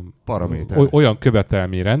tudom, paraméter. Olyan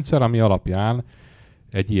követelmény rendszer, ami alapján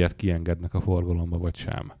egy ilyet kiengednek a forgalomba, vagy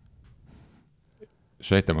sem.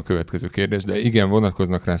 Sejtem a következő kérdés, de igen,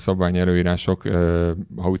 vonatkoznak rá szabvány előírások,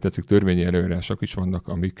 ha úgy tetszik, törvényi előírások is vannak,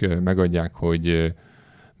 amik megadják, hogy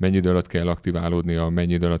mennyi idő alatt kell aktiválódnia,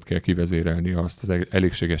 mennyi idő alatt kell kivezérelni azt az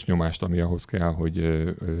elégséges nyomást, ami ahhoz kell, hogy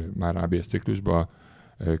már ABS ciklusba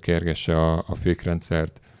kergesse a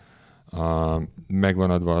fékrendszert. Megvan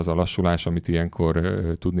adva az a lassulás, amit ilyenkor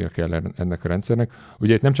tudnia kell ennek a rendszernek.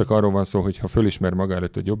 Ugye itt nem csak arról van szó, hogy ha fölismer maga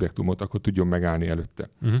előtt egy objektumot, akkor tudjon megállni előtte.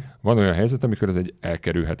 Van olyan helyzet, amikor ez egy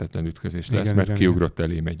elkerülhetetlen ütközés lesz, mert kiugrott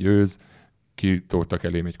elém egy őz, kitoltak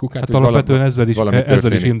elém egy kukát. Hát alapvetően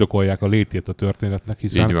ezzel is indokolják a létét a történetnek,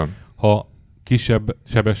 hiszen ha kisebb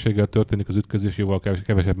sebességgel történik az ütközés, jóval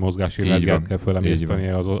kevesebb mozgási energiát kell fölemészteni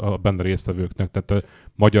a benne résztvevőknek. Tehát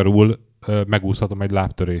magyarul megúszhatom egy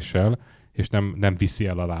lábtöréssel, és nem viszi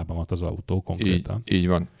el a lábamat az autó konkrétan. Így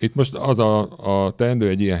van. Itt most az a teendő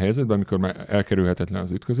egy ilyen helyzetben, amikor már elkerülhetetlen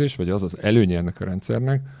az ütközés, vagy az előnye ennek a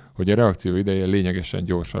rendszernek, hogy a reakció ideje lényegesen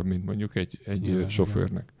gyorsabb, mint mondjuk egy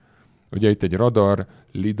sofőrnek. Ugye itt egy radar,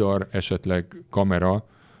 lidar, esetleg kamera,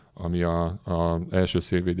 ami a első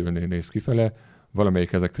szélvédőnél néz kifele,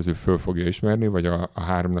 valamelyik ezek közül föl fogja ismerni, vagy a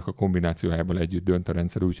háromnak a kombinációjával együtt dönt a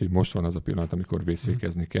rendszer, úgyhogy most van az a pillanat, amikor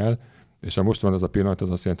vészfékezni kell. És ha most van az a pillanat, az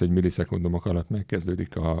azt jelenti, hogy millisekundumok alatt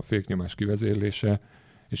megkezdődik a féknyomás kivezérlése,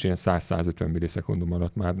 és ilyen 100-150 millisekundum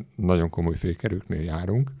alatt már nagyon komoly fékerőknél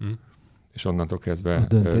járunk, és onnantól kezdve a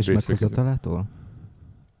döntés meghozatalától?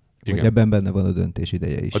 Igen. Vagy ebben benne van a döntés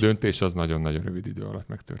ideje is? A döntés az nagyon-nagyon rövid idő alatt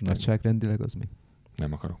megtörténik. Nagyságrendileg az mi?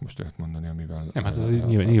 Nem akarok most olyat mondani, amivel... Nem, hát ez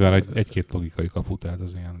nyilván egy-két logikai kapu, tehát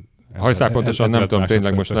az ilyen... Hajszál pontosan nem tudom,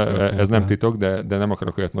 tényleg most ez nem titok, de nem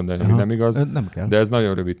akarok olyat mondani, ami nem igaz. Nem kell. De ez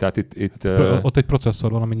nagyon rövid, tehát itt ott egy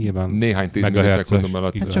processzor van, ami nyilván néhány 10 millisekundum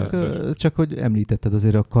alatt... Hát csak hogy említetted,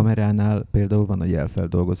 azért a kameránál például van a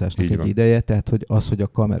jelfeldolgozásnak egy ideje, tehát hogy a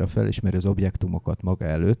kamera felismeri az objektumokat maga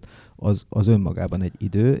előtt, az önmagában egy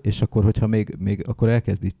idő, és akkor, hogyha még akkor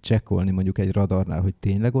elkezdi csekkolni mondjuk egy radarnál, hogy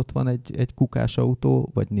tényleg ott van egy kukásautó,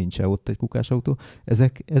 vagy nincs-e ott egy kukásautó,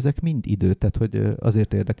 ezek mind idő, tehát hogy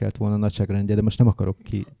azért érdekelt volna a nagyságrendje, de most nem akarok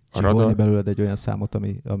kicsiholni belőled egy olyan számot,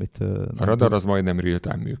 amit... A radar az majdnem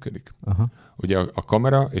real-time működik. Aha. Ugye a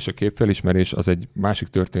kamera és a képfelismerés az egy másik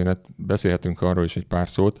történet, beszélhetünk arról is egy pár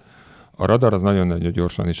szót. A radar az nagyon-nagyon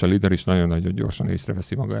gyorsan, és a lidar is nagyon-nagyon gyorsan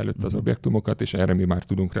észreveszi maga előtt az objektumokat, és erre mi már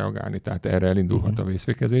tudunk reagálni, tehát erre elindulhat a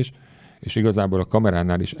vészfékezés. És igazából a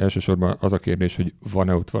kameránál is elsősorban az a kérdés, hogy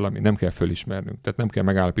van-e ott valami, nem kell fölismernünk. Tehát nem kell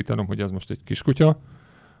megállapítanom, hogy az most egy kiskutya,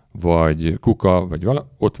 vagy kuka, vagy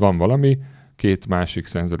ott van valami, két másik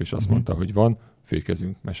szenzor is azt mondta, hogy van,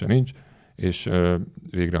 fékezünk, mese nincs, és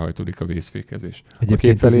végrehajtódik a vészfékezés.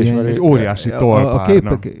 Egyébként egy óriási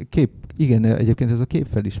torpárna. Igen, egyébként ez a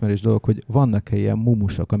képfelismerés dolog, hogy vannak ilyen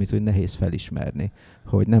mumusok, amit hogy nehéz felismerni,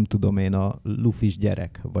 hogy nem tudom én a lufis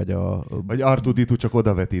gyerek, vagy Vagy Artuditu csak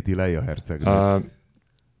odavetíti le a hercegnőt.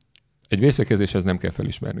 Egy vészfékezéshez nem kell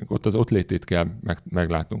felismernünk. Ott az ott létét kell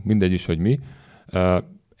meglátnunk. Mindegy is, hogy mi.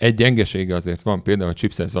 Egy gyengesége azért van, például a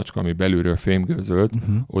chipset zacska, ami belülről fémgőzölt,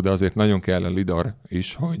 oda azért nagyon kell a lidar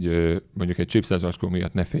is, hogy mondjuk egy chipset zacskó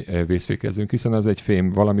miatt ne vészfékezzünk, hiszen az egy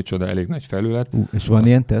fém valamicsoda elég nagy felület. És van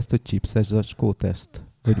ilyen teszt, hogy chipset zacskó teszt?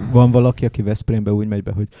 Hogy van valaki, aki Veszprémbe úgy megy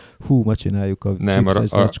be, hogy ma csináljuk a chipset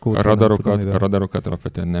zacskót. A radarokat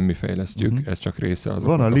alapvetően nem mi fejlesztjük, ez csak része az.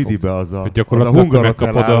 Van a Lidibe az a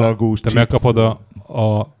hungarocell állagú te megkapod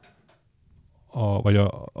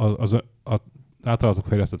az általatok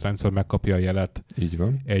fejlesztett rendszer megkapja a jelet így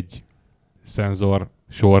van. Egy szenzor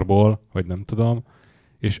sorból, vagy nem tudom,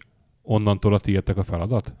 és onnantól a tiétek a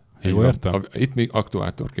feladat? Jól értem? Itt még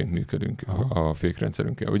aktuátorként működünk a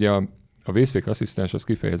fékrendszerünkkel. Ugye a vészfék asszisztens az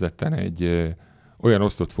kifejezetten egy olyan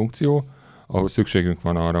osztott funkció, ahol szükségünk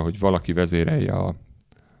van arra, hogy valaki vezérelje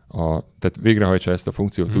tehát végrehajtsa ezt a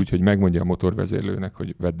funkciót úgy, hogy megmondja a motorvezérlőnek,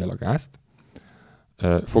 hogy vedd el a gázt,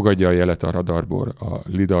 fogadja a jelet a radarból, a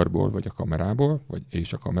lidarból, vagy a kamerából,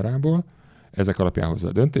 és a kamerából. Ezek alapján hozza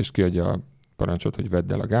a döntést, kiadja a parancsot, hogy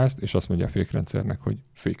vedd el a gázt, és azt mondja a fékrendszernek, hogy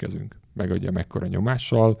fékezünk. Megadja mekkora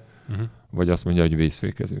nyomással, vagy azt mondja, hogy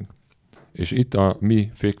vészfékezünk. És itt a mi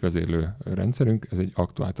fékvezérlő rendszerünk, ez egy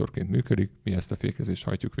aktuátorként működik, mi ezt a fékezést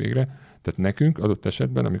hajtjuk végre. Tehát nekünk adott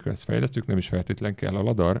esetben, amikor ezt fejlesztjük, nem is feltétlen kell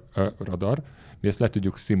a radar, mi ezt le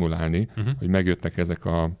tudjuk szimulálni, hogy megjöttek ezek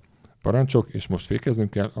a parancsok, és most fékeznünk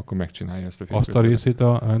kell, akkor megcsinálja ezt a fékezést. Azt a részét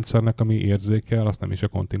a rendszernek, ami érzékel, azt nem is a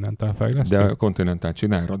Continental fejlesztő? De a Continental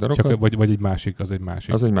csinál radarokat. Vagy egy másik, az egy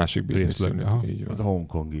másik. Az egy másik business unit, így van. Az a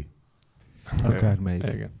hongkongi.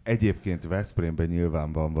 Akármelyik. Egyébként Veszprémben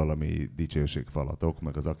nyilván van valami dicsőségfalatok,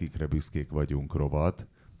 meg az akikre büszkék vagyunk rovat,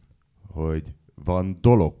 hogy van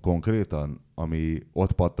dolog konkrétan, ami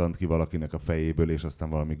ott pattant ki valakinek a fejéből, és aztán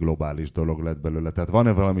valami globális dolog lett belőle. Tehát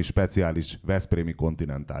van-e valami speciális veszprémi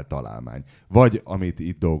kontinentál találmány? Vagy amit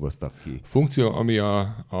itt dolgoztak ki? Funkció, ami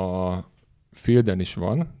a fielden is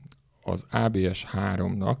van, az ABS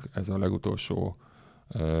 3-nak, ez a legutolsó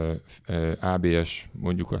ABS,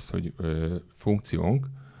 mondjuk azt, hogy funkciónk,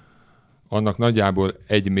 annak nagyjából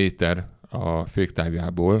 1 méter a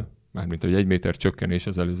féktávjából, mármint hogy 1 méter csökkenés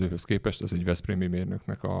az előzőhöz képest, az egy veszprémi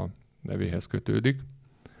mérnöknek a nevéhez kötődik.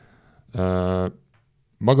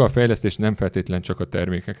 Maga a fejlesztés nem feltétlen csak a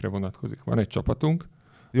termékekre vonatkozik. Van egy csapatunk,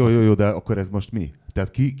 Jó, de akkor ez most mi?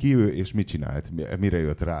 Tehát ki ő és mit csinált? Mire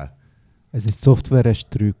jött rá? Ez egy szoftveres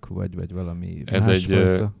trükk, vagy valami Ez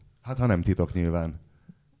másfajta? Hát ha nem titok nyilván.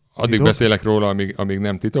 Addig Titok? beszélek róla, amíg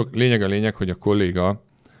nem titok. Lényeg, hogy a kolléga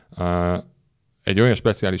egy olyan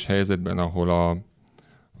speciális helyzetben, ahol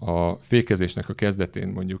a fékezésnek a kezdetén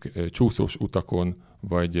mondjuk csúszós utakon,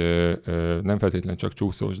 vagy nem feltétlenül csak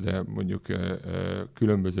csúszós, de mondjuk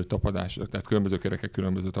különböző tapadások, tehát különböző kerekek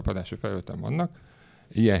különböző tapadású felületen vannak.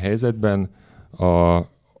 Ilyen helyzetben a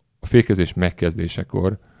fékezés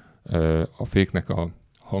megkezdésekor a féknek a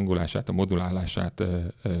hangolását, a modulálását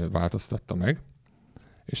változtatta meg,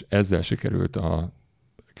 és ezzel sikerült a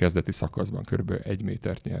kezdeti szakaszban kb. 1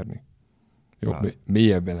 métert nyerni. Jó,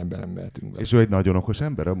 mélyebben ebben nem mehetünk be. És ő egy nagyon okos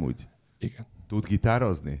ember amúgy? Igen. Tud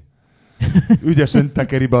gitározni? Ügyesen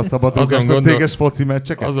tekeri be a szabadrugást a céges foci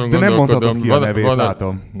meccseket? De nem mondhatod ki a nevét,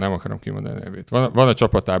 látom. Nem akarom kimondani a nevét. Van a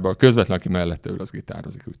csapatában, közvetlen, aki mellette ül, az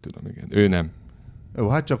gitározik, úgy tudom, igen. Ő nem. Jó,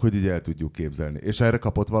 hát csak, hogy így el tudjuk képzelni. És erre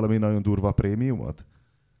kapott valami nagyon durva prémiumot?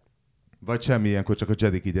 Vagy semmi, ilyenkor csak a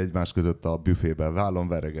jedik így egymás között a büfében vállon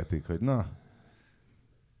veregetik, hogy na...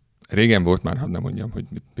 Régen volt már, hadd nem mondjam, hogy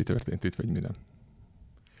mi történt itt, vagy mi nem.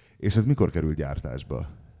 És ez mikor kerül gyártásba?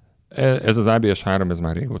 Ez az ABS 3, ez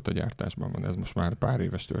már régóta gyártásban van, ez most már pár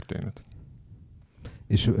éves történet.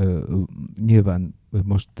 És nyilván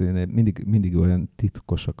most mindig olyan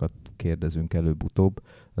titkosakat kérdezünk előbb-utóbb,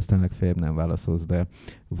 aztán legfeljebb nem válaszolsz, de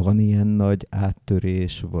van ilyen nagy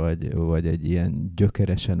áttörés, vagy egy ilyen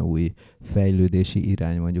gyökeresen új fejlődési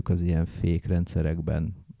irány mondjuk az ilyen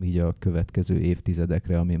fékrendszerekben, így a következő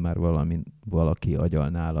évtizedekre, ami már valaki agyal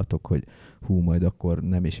nálatok, hogy majd akkor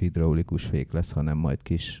nem is hidraulikus fék lesz, hanem majd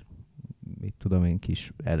kis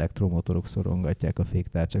elektromotorok szorongatják a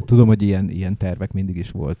féktárcsák. Tudom, hogy ilyen tervek mindig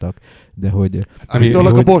is voltak, de hogy...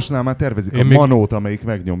 Állítólag a Boschnál már tervezik a manót, amelyik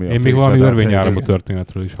megnyomja a fékpedált. Én még valami örvényáramú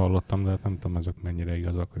történetről is hallottam, de nem tudom, ezek mennyire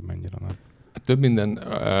igazak, hogy mennyire nem. Több minden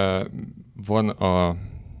van a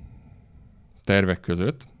tervek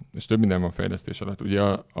között, és több minden van fejlesztés alatt. Ugye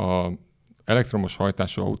a elektromos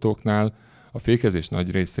hajtású autóknál a fékezés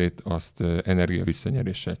nagy részét azt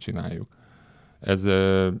energiavisszanieréssel csináljuk. Ez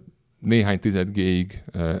néhány tized G-ig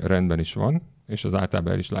rendben is van, és az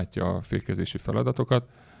általában el is látja a fékezési feladatokat.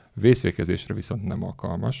 Vészfékezésre viszont nem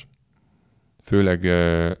alkalmas. Főleg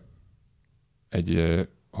egy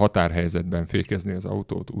határhelyzetben fékezni az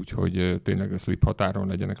autót úgy, hogy tényleg a slip határon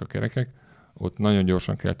legyenek a kerekek. Ott nagyon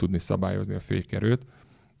gyorsan kell tudni szabályozni a fékerőt,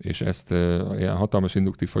 és ezt ilyen hatalmas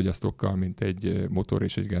induktív fogyasztókkal, mint egy motor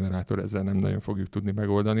és egy generátor, ezzel nem nagyon fogjuk tudni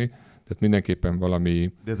megoldani. Tehát mindenképpen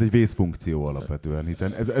valami... De ez egy vészfunkció alapvetően,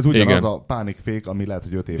 hiszen ez ugyanaz a pánikfék, ami lehet,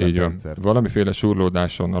 hogy 5 évente egyszer. Valamiféle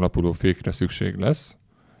surlódáson alapuló fékre szükség lesz,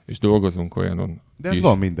 és dolgozunk olyanon. De ez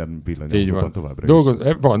van minden villanyautóban továbbra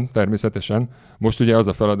is. Van, természetesen. Most ugye az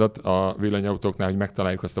a feladat a villanyautóknál, hogy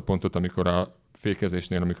megtaláljuk azt a pontot, amikor a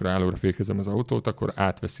fékezésnél, amikor állóra fékezem az autót, akkor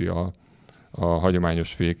átveszi a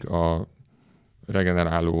hagyományos fék a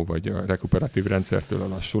regeneráló vagy a rekuperatív rendszertől a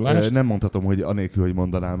lassulást. Nem mondhatom, hogy anélkül, hogy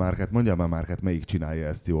mondanál márkát, mondjál már márkát, melyik csinálja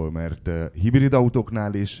ezt jól, mert hibrid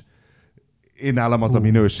autóknál is én nálam az a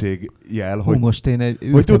minőség jel, hogy, most én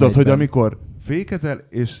hogy tudod, hogy amikor fékezel,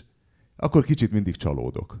 és akkor kicsit mindig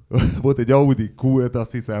csalódok. Volt egy Audi Q5,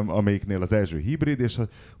 azt hiszem, amelyiknél az első hibrid, és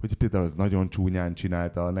hogy például az nagyon csúnyán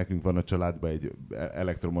csinálta, nekünk van a családban egy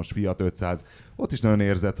elektromos Fiat 500, ott is nagyon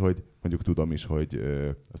érzed, hogy mondjuk tudom is, hogy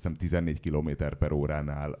azt hiszem 14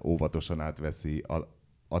 km/h óvatosan átveszi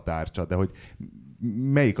a tárcsa, de hogy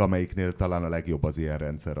amelyiknél talán a legjobb az ilyen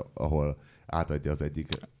rendszer, ahol átadja az egyik.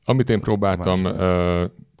 Amit én próbáltam,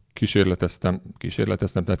 kísérleteztem,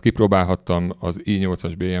 tehát kipróbálhattam az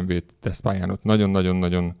i8-as BMW tesztpályán, ott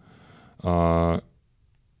nagyon-nagyon-nagyon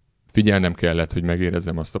figyelnem kellett, hogy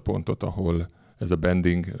megérezzem azt a pontot, ahol ez a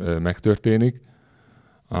bending megtörténik.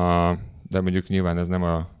 De mondjuk nyilván ez nem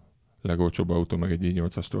a legolcsóbb autó, meg egy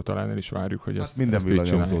i8-astól talán el is várjuk, hogy ezt minden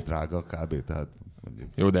villanyautó drága kb. Tehát mondjuk.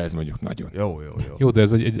 Jó, de ez mondjuk nagyon. Jó, de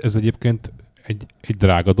ez egyébként egy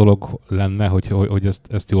drága dolog lenne, hogy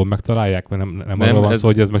ezt jól megtalálják, mert nem arról van szó,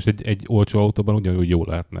 hogy ez most egy olcsó autóban ugyanúgy jól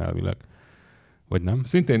lehetne elvileg. Vagy nem?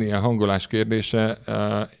 Szintén ilyen hangolás kérdése.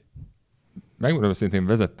 Megmondom, szintén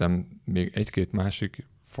vezettem még egy-két másik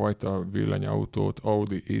fajta villanyautót,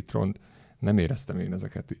 Audi e-tront, nem éreztem én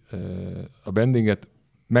ezeket. A bendinget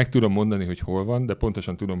meg tudom mondani, hogy hol van, de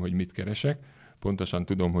pontosan tudom, hogy mit keresek, pontosan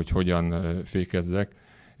tudom, hogy hogyan fékezzek,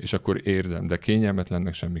 és akkor érzem, de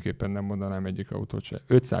kényelmetlennek semmiképpen nem mondanám egyik autót se.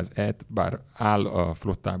 500E-t, bár áll a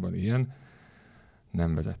flottában ilyen,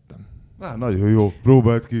 nem vezettem. Nagyon jó,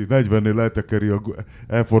 próbáld ki, 40-nél eltekeri,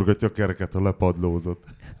 elforgatja a kereket, ha lepadlózott.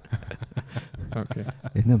 Okay.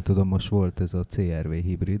 Én nem tudom, most volt ez a CRV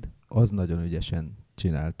hibrid, az nagyon ügyesen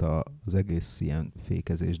csinálta az egész ilyen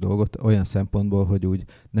fékezés dolgot, olyan szempontból, hogy úgy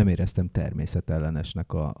nem éreztem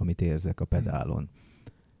természetellenesnek, amit érzek a pedálon.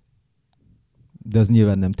 De az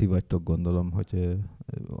nyilván nem ti vagytok, gondolom, hogy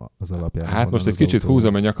az alapján. Hát most egy kicsit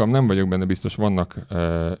húzom a nyakam, nem vagyok benne biztos, vannak,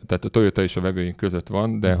 tehát a Toyota is a vevőink között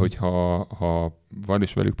van, de hogyha van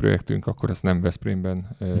is velük projektünk, akkor ezt nem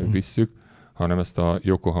Veszprémben visszük, hanem ezt a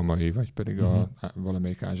Yokohamai, vagy pedig a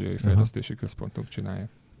valamelyik ázsiai fejlesztési központunk csinálja.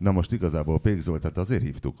 Na most igazából Pék Zoltát azért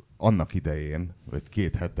hívtuk annak idején, vagy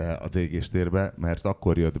 2 hete az égéstérbe, mert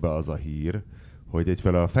akkor jött be az a hír, hogy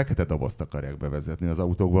egyfelől a fekete dobozt akarják bevezetni az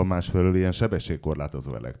autókban, másfelől ilyen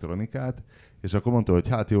sebességkorlátozó elektronikát, és akkor mondta, hogy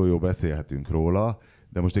hát jó, beszélhetünk róla,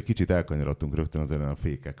 de most egy kicsit elkanyarodtunk rögtön az a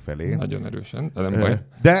fékek felé. Nagyon erősen, de nem baj.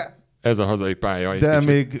 De ez a hazai pálya.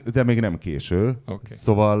 De még nem késő. Okay.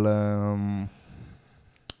 Szóval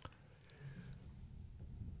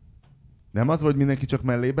nem az, hogy mindenki csak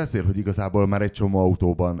mellé beszél, hogy igazából már egy csomó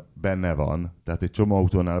autóban benne van, tehát egy csomó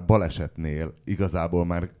autónál balesetnél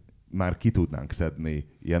igazából már ki tudnánk szedni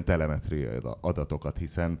ilyen telemetriai adatokat,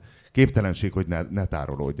 hiszen képtelenség, hogy ne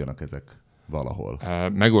tárolódjanak ezek valahol.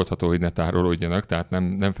 Megoldható, hogy ne tárolódjanak, tehát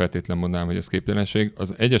nem feltétlenül mondanám, hogy ez képtelenség.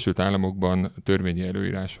 Az Egyesült Államokban törvényi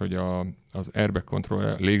előírás, hogy az airbag control,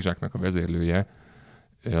 a légzsáknak a vezérlője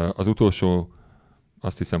az utolsó,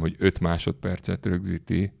 azt hiszem, hogy 5 másodpercet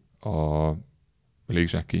rögzíti a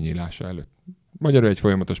légzsák kinyílása előtt. Magyarul egy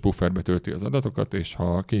folyamatos pufferbe tölti az adatokat, és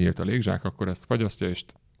ha kinyílt a légzsák, akkor ezt fagyasztja és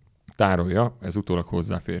tárolja, ez utólag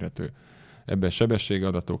hozzáférhető. Ebben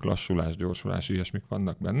sebességadatok, lassulás, gyorsulás, ilyesmik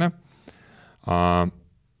vannak benne.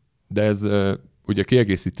 De ez ugye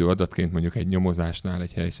kiegészítő adatként mondjuk egy nyomozásnál,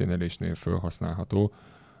 egy helyszínelésnél felhasználható.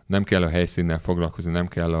 Nem kell a helyszínnel foglalkozni, nem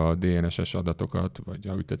kell a DNS-es adatokat, vagy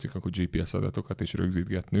ha úgy tetszik, akkor GPS adatokat is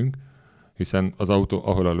rögzítgetnünk, hiszen az autó,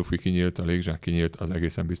 ahol a lufi kinyílt, a légzsák kinyílt, az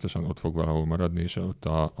egészen biztosan ott fog valahol maradni, és ott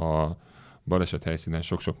a baleset helyszínen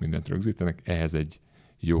sok-sok mindent rögzítenek. Ehhez egy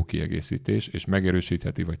jó kiegészítés, és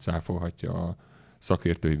megerősítheti, vagy cáfolhatja a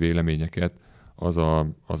szakértői véleményeket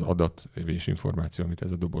az adat és információ, amit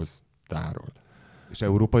ez a doboz tárol. És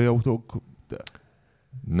európai autók?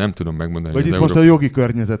 Nem tudom megmondani. Vagy itt most a jogi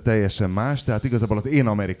környezet teljesen más, tehát igazából az én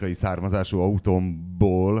amerikai származású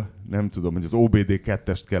autómból nem tudom, hogy az OBD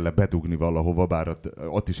 2-est kell bedugni valahova, bár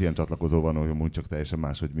ott is ilyen csatlakozó van, hogy amúgy csak teljesen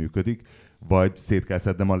máshogy működik, vagy szét kell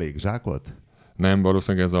szednem a légzsákot? Nem,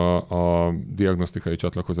 valószínűleg ez a diagnosztikai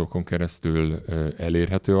csatlakozókon keresztül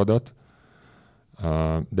elérhető adat,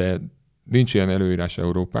 de nincs ilyen előírás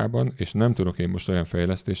Európában, és nem tudok én most olyan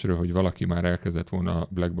fejlesztésről, hogy valaki már elkezdett volna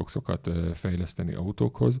blackboxokat fejleszteni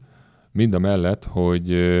autókhoz. Mind a mellett, hogy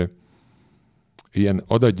ilyen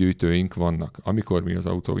adatgyűjtőink vannak. Amikor mi az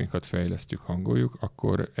autóinkat fejlesztjük, hangoljuk,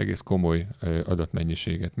 akkor egész komoly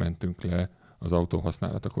adatmennyiséget mentünk le az autó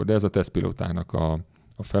használatakor. De ez a tesztpilótának a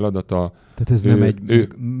feladata. Tehát ez nem egy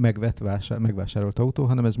megvásárolt autó,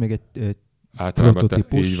 hanem ez még egy általában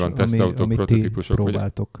prototípus, így van, tesztautók,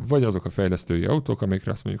 prototípusok, vagy azok a fejlesztői autók,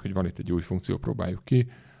 amikre azt mondjuk, hogy van itt egy új funkció, próbáljuk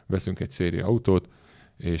ki, veszünk egy széria autót,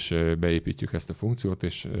 és beépítjük ezt a funkciót,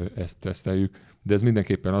 és ezt teszteljük. De ez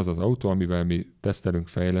mindenképpen az az autó, amivel mi tesztelünk,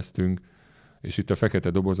 fejlesztünk, és itt a fekete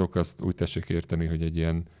dobozok, azt úgy tessék érteni, hogy egy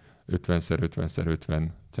ilyen 50x50x50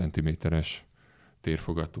 centiméteres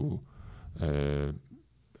térfogatú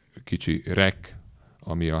kicsi rek,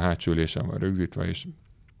 ami a hátsó ülésen van rögzítve, és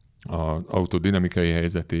az autó dinamikai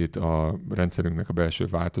helyzetét, a rendszerünknek a belső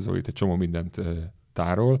változóit, egy csomó mindent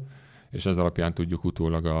tárol, és ez alapján tudjuk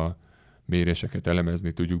utólag a méréseket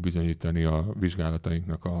elemezni, tudjuk bizonyítani a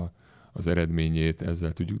vizsgálatainknak az eredményét,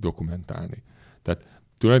 ezzel tudjuk dokumentálni. Tehát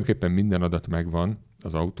tulajdonképpen minden adat megvan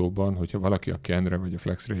az autóban, hogyha valaki a Kenre vagy a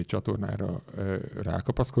FlexRay csatornára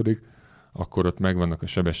rákapaszkodik, akkor ott megvannak a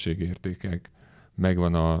sebességértékek,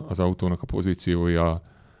 megvan az autónak a pozíciója,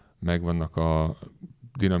 megvannak a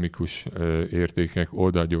dinamikus értékek,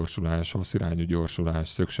 oldalgyorsulás, hosszirányú gyorsulás,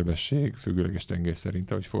 szögsebesség, függőleges tengely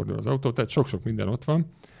szerint, ahogy fordul az autó. Tehát sok-sok minden ott van.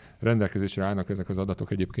 Rendelkezésre állnak ezek az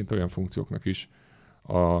adatok egyébként olyan funkcióknak is,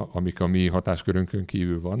 amik a mi hatáskörünkön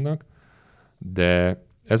kívül vannak, de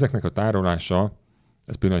ezeknek a tárolása,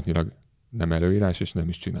 ez pillanatnyilag nem előírás, és nem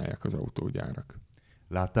is csinálják az autógyárak.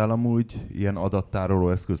 Láttál amúgy ilyen adattároló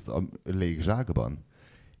eszközt a légzsákban?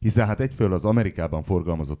 Hiszen hát egyfelől az Amerikában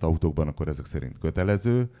forgalmazott autókban akkor ezek szerint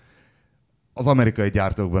kötelező, az amerikai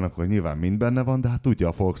gyártókban akkor nyilván mind benne van, de hát tudja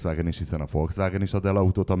a Volkswagen is, hiszen a Volkswagen is ad el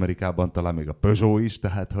autót Amerikában, talán még a Peugeot is,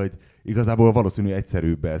 tehát hogy igazából valószínű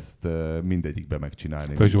egyszerűbb ezt mindegyikbe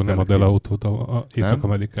megcsinálni. Peugeot nem ad el autót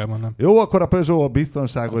Észak-Amerikában, nem? Jó, akkor a Peugeot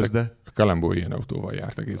biztonságos, de... A Columbo ilyen autóval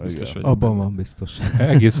járt, egész biztos vagyok Abban benne. van biztos.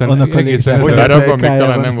 Egészen Annak a egészen légzsák- Bár abban még Kájában.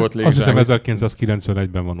 talán nem volt azt hiszem légzsák.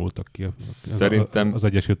 1991-ben vonultak ki Szerintem- az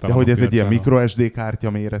Egyesült De Államok hogy ez egy ilyen piacára. micro SD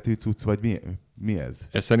kártya méretű cucc, vagy mi ez?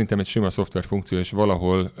 Ez szerintem egy sima szoftver funkció, és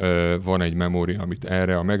valahol van egy memória, amit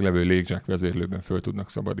erre a meglevő légzsák vezérlőben föl tudnak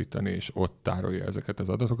szabadítani, és ott tárolja ezeket az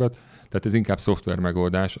adatokat. Tehát ez inkább szoftver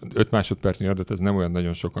megoldás. 5 másodpercnyi adat, ez nem olyan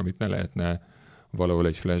nagyon sok, amit ne lehetne valahol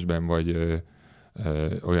egy flashben, vagy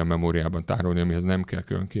olyan memóriában tárolni, amihez nem kell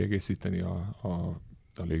külön kiegészíteni a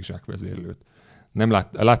légzsák vezérlőt. Nem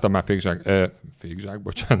láttam már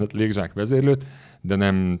légzsák vezérlőt, de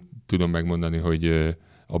nem tudom megmondani, hogy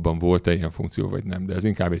abban volt-e ilyen funkció, vagy nem, de ez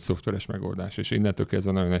inkább egy szoftveres megoldás, és innentől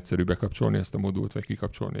kezdve nagyon egyszerű bekapcsolni ezt a modult, vagy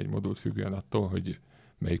kikapcsolni egy modult függően attól, hogy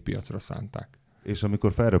melyik piacra szánták. És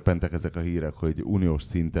amikor felröppentek ezek a hírek, hogy uniós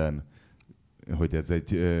szinten, hogy ez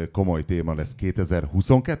egy komoly téma lesz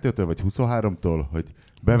 2022-től vagy 23-tól, hogy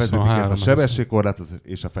bevezetik 23, ezt a sebességkorlátozást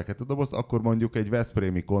és a fekete dobozt, akkor mondjuk egy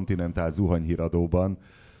veszprémi Continental zuhanyhíradóban,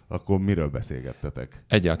 akkor miről beszélgettetek?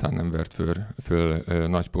 Egyáltalán nem vert föl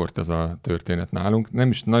nagy port ez a történet nálunk. Nem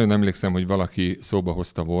is nagyon emlékszem, hogy valaki szóba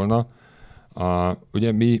hozta volna.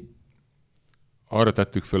 Ugye mi arra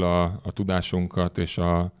tettük föl a tudásunkat és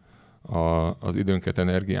az időnket,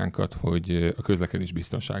 energiánkat, hogy a közlekedés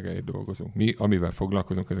biztonságáért dolgozunk. Mi, amivel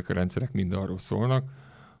foglalkozunk, ezek a rendszerek mind arról szólnak,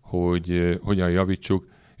 hogy hogyan javítsuk,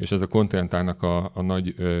 és ez a Continentalnak a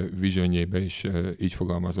nagy visionjébe is így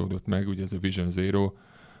fogalmazódott meg, ugye ez a Vision Zero,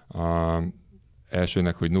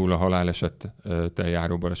 elsőnek, hogy 0 halálesettel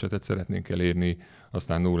járó balesetet szeretnénk elérni,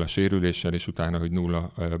 aztán 0 sérüléssel, és utána, hogy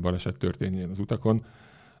 0 baleset történjen az utakon.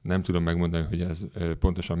 Nem tudom megmondani, hogy ez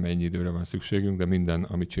pontosan mennyi időre van szükségünk, de minden,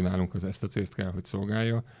 amit csinálunk, az ezt a célt kell, hogy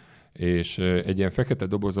szolgálja. És egy ilyen fekete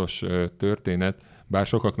dobozos történet, bár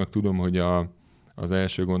sokaknak tudom, hogy az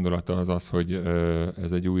első gondolata az az, hogy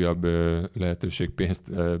ez egy újabb lehetőség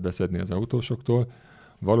pénzt beszedni az autósoktól.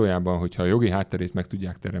 Valójában, hogyha a jogi hátterét meg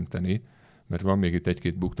tudják teremteni, mert van még itt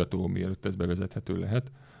egy-két buktató, mielőtt ez bevezethető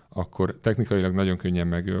lehet, akkor technikailag nagyon könnyen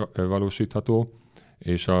megvalósítható,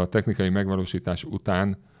 és a technikai megvalósítás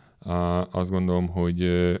után azt gondolom,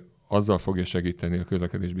 hogy azzal fogja segíteni a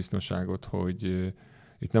közlekedés biztonságot, hogy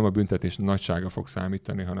itt nem a büntetés nagysága fog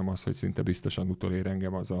számítani, hanem az, hogy szinte biztosan utolér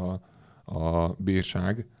engem az a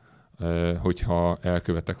bírság, hogyha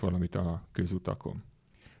elkövetek valamit a közutakon.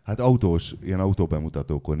 Hát ilyen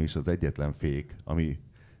autóbemutatókon is az egyetlen fék, ami,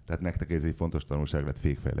 tehát nektek ez egy fontos tanulság lett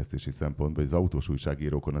fékfejlesztési szempontból, hogy az autós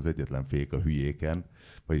újságírókon az egyetlen fék a hülyéken,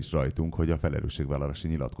 vagyis rajtunk, hogy a felelősségvállalási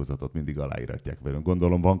nyilatkozatot mindig aláíratják velünk.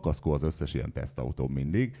 Gondolom van kaszkó az összes ilyen tesztautó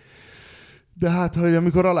mindig. De hát, hogy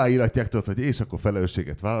amikor aláíratják, tudod, hogy és akkor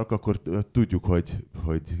felelősséget vállalok, akkor tudjuk,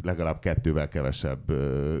 hogy legalább 2-vel kevesebb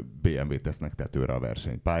BMW-t tesznek tetőre a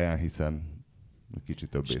versenypályán, hiszen kicsit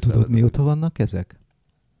többé És tudod, mióta vannak ezek?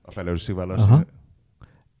 A felelősségvállalás. Aha.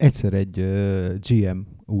 Egyszer egy GM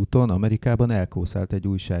úton, Amerikában elkószált egy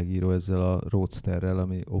újságíró ezzel a Roadsterrel,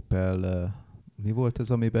 ami Opel, mi volt ez,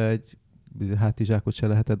 amiben egy hátizsákot se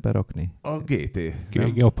lehetett berakni? A GT.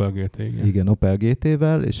 Opel GT, igen. Igen, Opel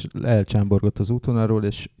GT-vel, és elcsámborgott az útvonalról,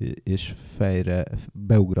 és fejre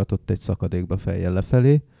beugratott egy szakadékba fejjel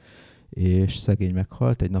lefelé, és szegény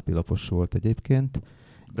meghalt, egy napilapos volt egyébként.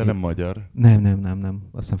 De nem magyar. Nem,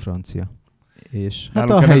 azt hiszem francia. És hát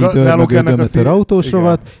Nálunk a helyi dörmögő autós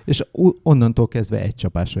rovat, és onnantól kezdve egy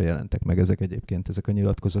csapásra jelentek meg ezek egyébként. Ezek a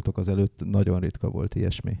nyilatkozatok az előtt nagyon ritka volt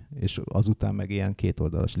ilyesmi. És azután meg ilyen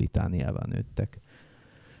kétoldalas litániával nőttek.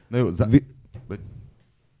 Na jó,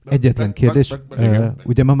 Egyetlen kérdés,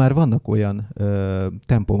 ugye ma már vannak olyan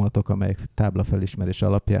tempomatok, amelyek táblafelismerés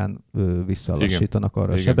alapján visszalassítanak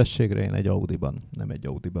arra a sebességre. Én egy Audiban, nem egy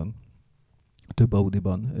Audiban, több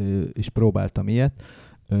Audiban is próbáltam ilyet.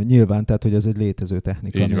 Nyilván, tehát, hogy ez egy létező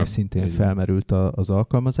technika, ami szintén felmerült az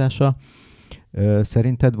alkalmazása.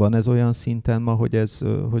 Szerinted van ez olyan szinten ma, hogy ez,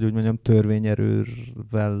 hogy úgy mondjam,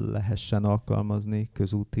 törvényerővel lehessen alkalmazni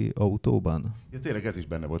közúti autóban? Ja, tényleg ez is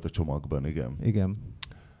benne volt a csomagban, igen. Igen.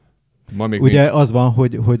 Ma még ugye nincs. az van,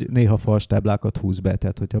 hogy néha falstáblákat húz be,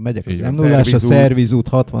 tehát hogyha megyek az M0-ás, a szervizút,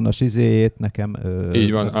 60-as izéjét, nekem...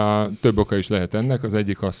 Így van, több oka is lehet ennek. Az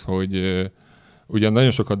egyik az, hogy ugyan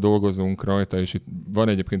nagyon sokat dolgozunk rajta, és itt van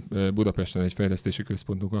egyébként Budapesten egy fejlesztési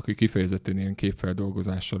központunk, aki kifejezetten ilyen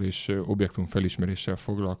képfeldolgozással és objektumfelismeréssel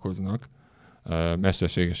foglalkoznak.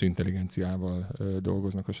 Mesterséges intelligenciával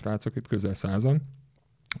dolgoznak a srácok, itt közel 100-an,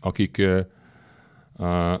 akik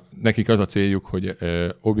nekik az a céljuk, hogy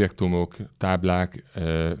objektumok, táblák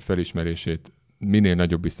felismerését minél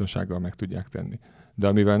nagyobb biztonsággal meg tudják tenni. De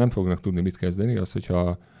amivel nem fognak tudni mit kezdeni, az,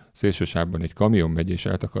 hogyha szélsősávban egy kamion megy és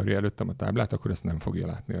eltakarja előttem a táblát, akkor ezt nem fogja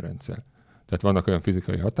látni a rendszer. Tehát vannak olyan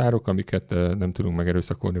fizikai határok, amiket nem tudunk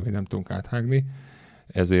megerőszakolni, vagy nem tudunk áthágni.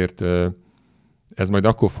 Ezért ez majd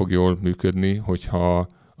akkor fog jól működni, hogyha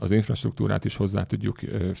az infrastruktúrát is hozzá tudjuk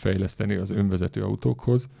fejleszteni az önvezető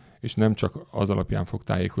autókhoz, és nem csak az alapján fog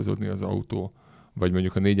tájékozódni az autó, vagy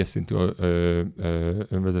mondjuk a 4-es szintű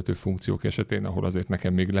önvezető funkciók esetén, ahol azért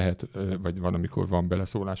nekem még lehet, vagy van, amikor van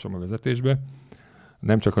beleszólásom a vezetésbe,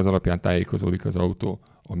 nem csak az alapján tájékozódik az autó,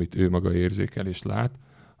 amit ő maga érzékel és lát,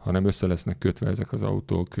 hanem össze lesznek kötve ezek az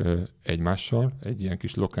autók egymással, egy ilyen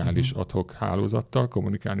kis lokális ad hoc hálózattal,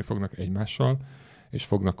 kommunikálni fognak egymással, és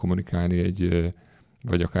fognak kommunikálni egy,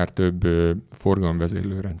 vagy akár több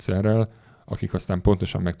forgalomvezérlő rendszerrel, akik aztán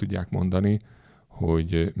pontosan meg tudják mondani,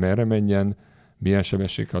 hogy merre menjen, milyen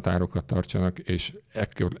sebességhatárokat tartsanak, és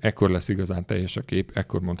ekkor lesz igazán teljes a kép,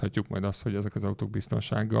 ekkor mondhatjuk majd azt, hogy ezek az autók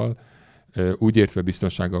biztonsággal, úgy értve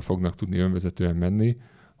biztonsággal fognak tudni önvezetően menni,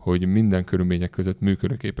 hogy minden körülmények között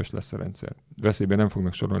működőképes lesz a rendszer. Veszélyben nem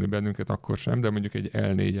fognak sorolni bennünket akkor sem, de mondjuk egy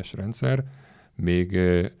L4-es rendszer még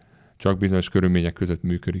csak bizonyos körülmények között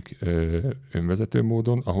működik önvezető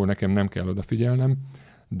módon, ahol nekem nem kell odafigyelnem,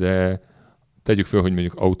 de tegyük föl, hogy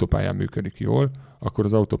mondjuk autópályán működik jól, akkor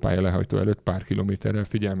az autópálya lehajtó előtt pár kilométerrel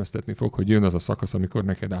figyelmeztetni fog, hogy jön az a szakasz, amikor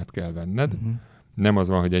neked át kell venned. Nem az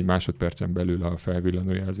van, hogy egy másodpercen belül a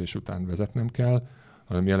felvillanójelzés után vezetnem kell,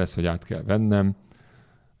 hanem jelez, hogy át kell vennem,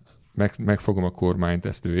 megfogom a kormányt,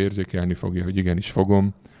 ezt ő érzékelni fogja, hogy igenis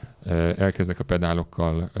fogom, elkezdek a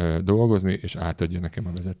pedálokkal dolgozni, és átadja nekem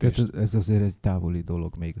a vezetést. Tehát ez azért egy távoli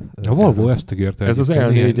dolog még. A Volvo ezt ígérte. Ez az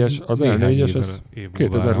L4-es, ez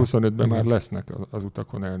 2025-ben már lesznek az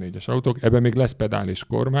utakon L4-es autók. Ebben még lesz pedál és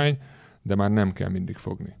kormány, de már nem kell mindig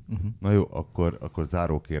fogni. Na jó, akkor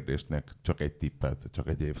záró kérdésnek csak egy tippet, csak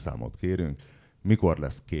egy évszámot kérünk. Mikor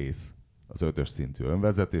lesz kész az 5-ös szintű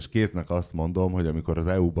önvezetés? Késznek azt mondom, hogy amikor az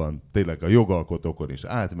EU-ban tényleg a jogalkotókon is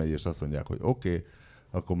átmegy, és azt mondják, hogy oké,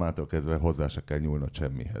 akkor mától kezdve hozzá se kell nyúlnod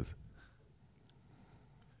semmihez.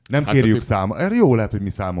 Nem kérjük számon. Erre jó lehet, hogy mi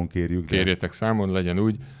számon kérjük. Kérjétek számon, legyen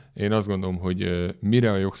úgy. Én azt gondolom, hogy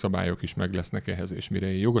mire a jogszabályok is meg lesznek ehhez, és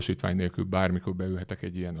mire én jogosítvány nélkül bármikor beülhetek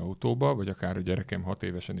egy ilyen autóba, vagy akár a gyerekem 6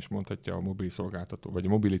 évesen is mondhatja a mobil szolgáltató, vagy a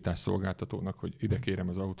mobilitás szolgáltatónak, hogy ide kérem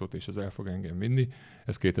az autót, és az el fog engem vinni,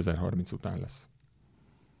 ez 2030 után lesz.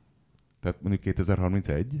 Tehát mondjuk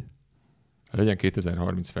 2031? Legyen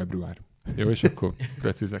 2030 február. Jó, és akkor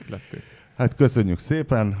precízek lettél. Hát köszönjük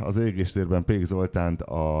szépen az Égéstérben Pék Zoltánt,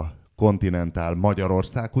 a Continental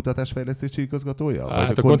Magyarország kutatásfejlesztési igazgatója?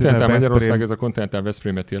 Hát a Continental Magyarország, ez a Continental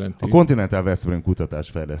Veszprémet jelenti. A Continental Veszprém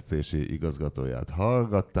kutatásfejlesztési igazgatóját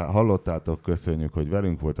hallottátok, köszönjük, hogy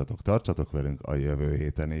velünk voltatok, tartsatok velünk a jövő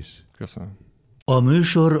héten is. Köszönöm. A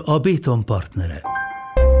műsor a Béton partnere.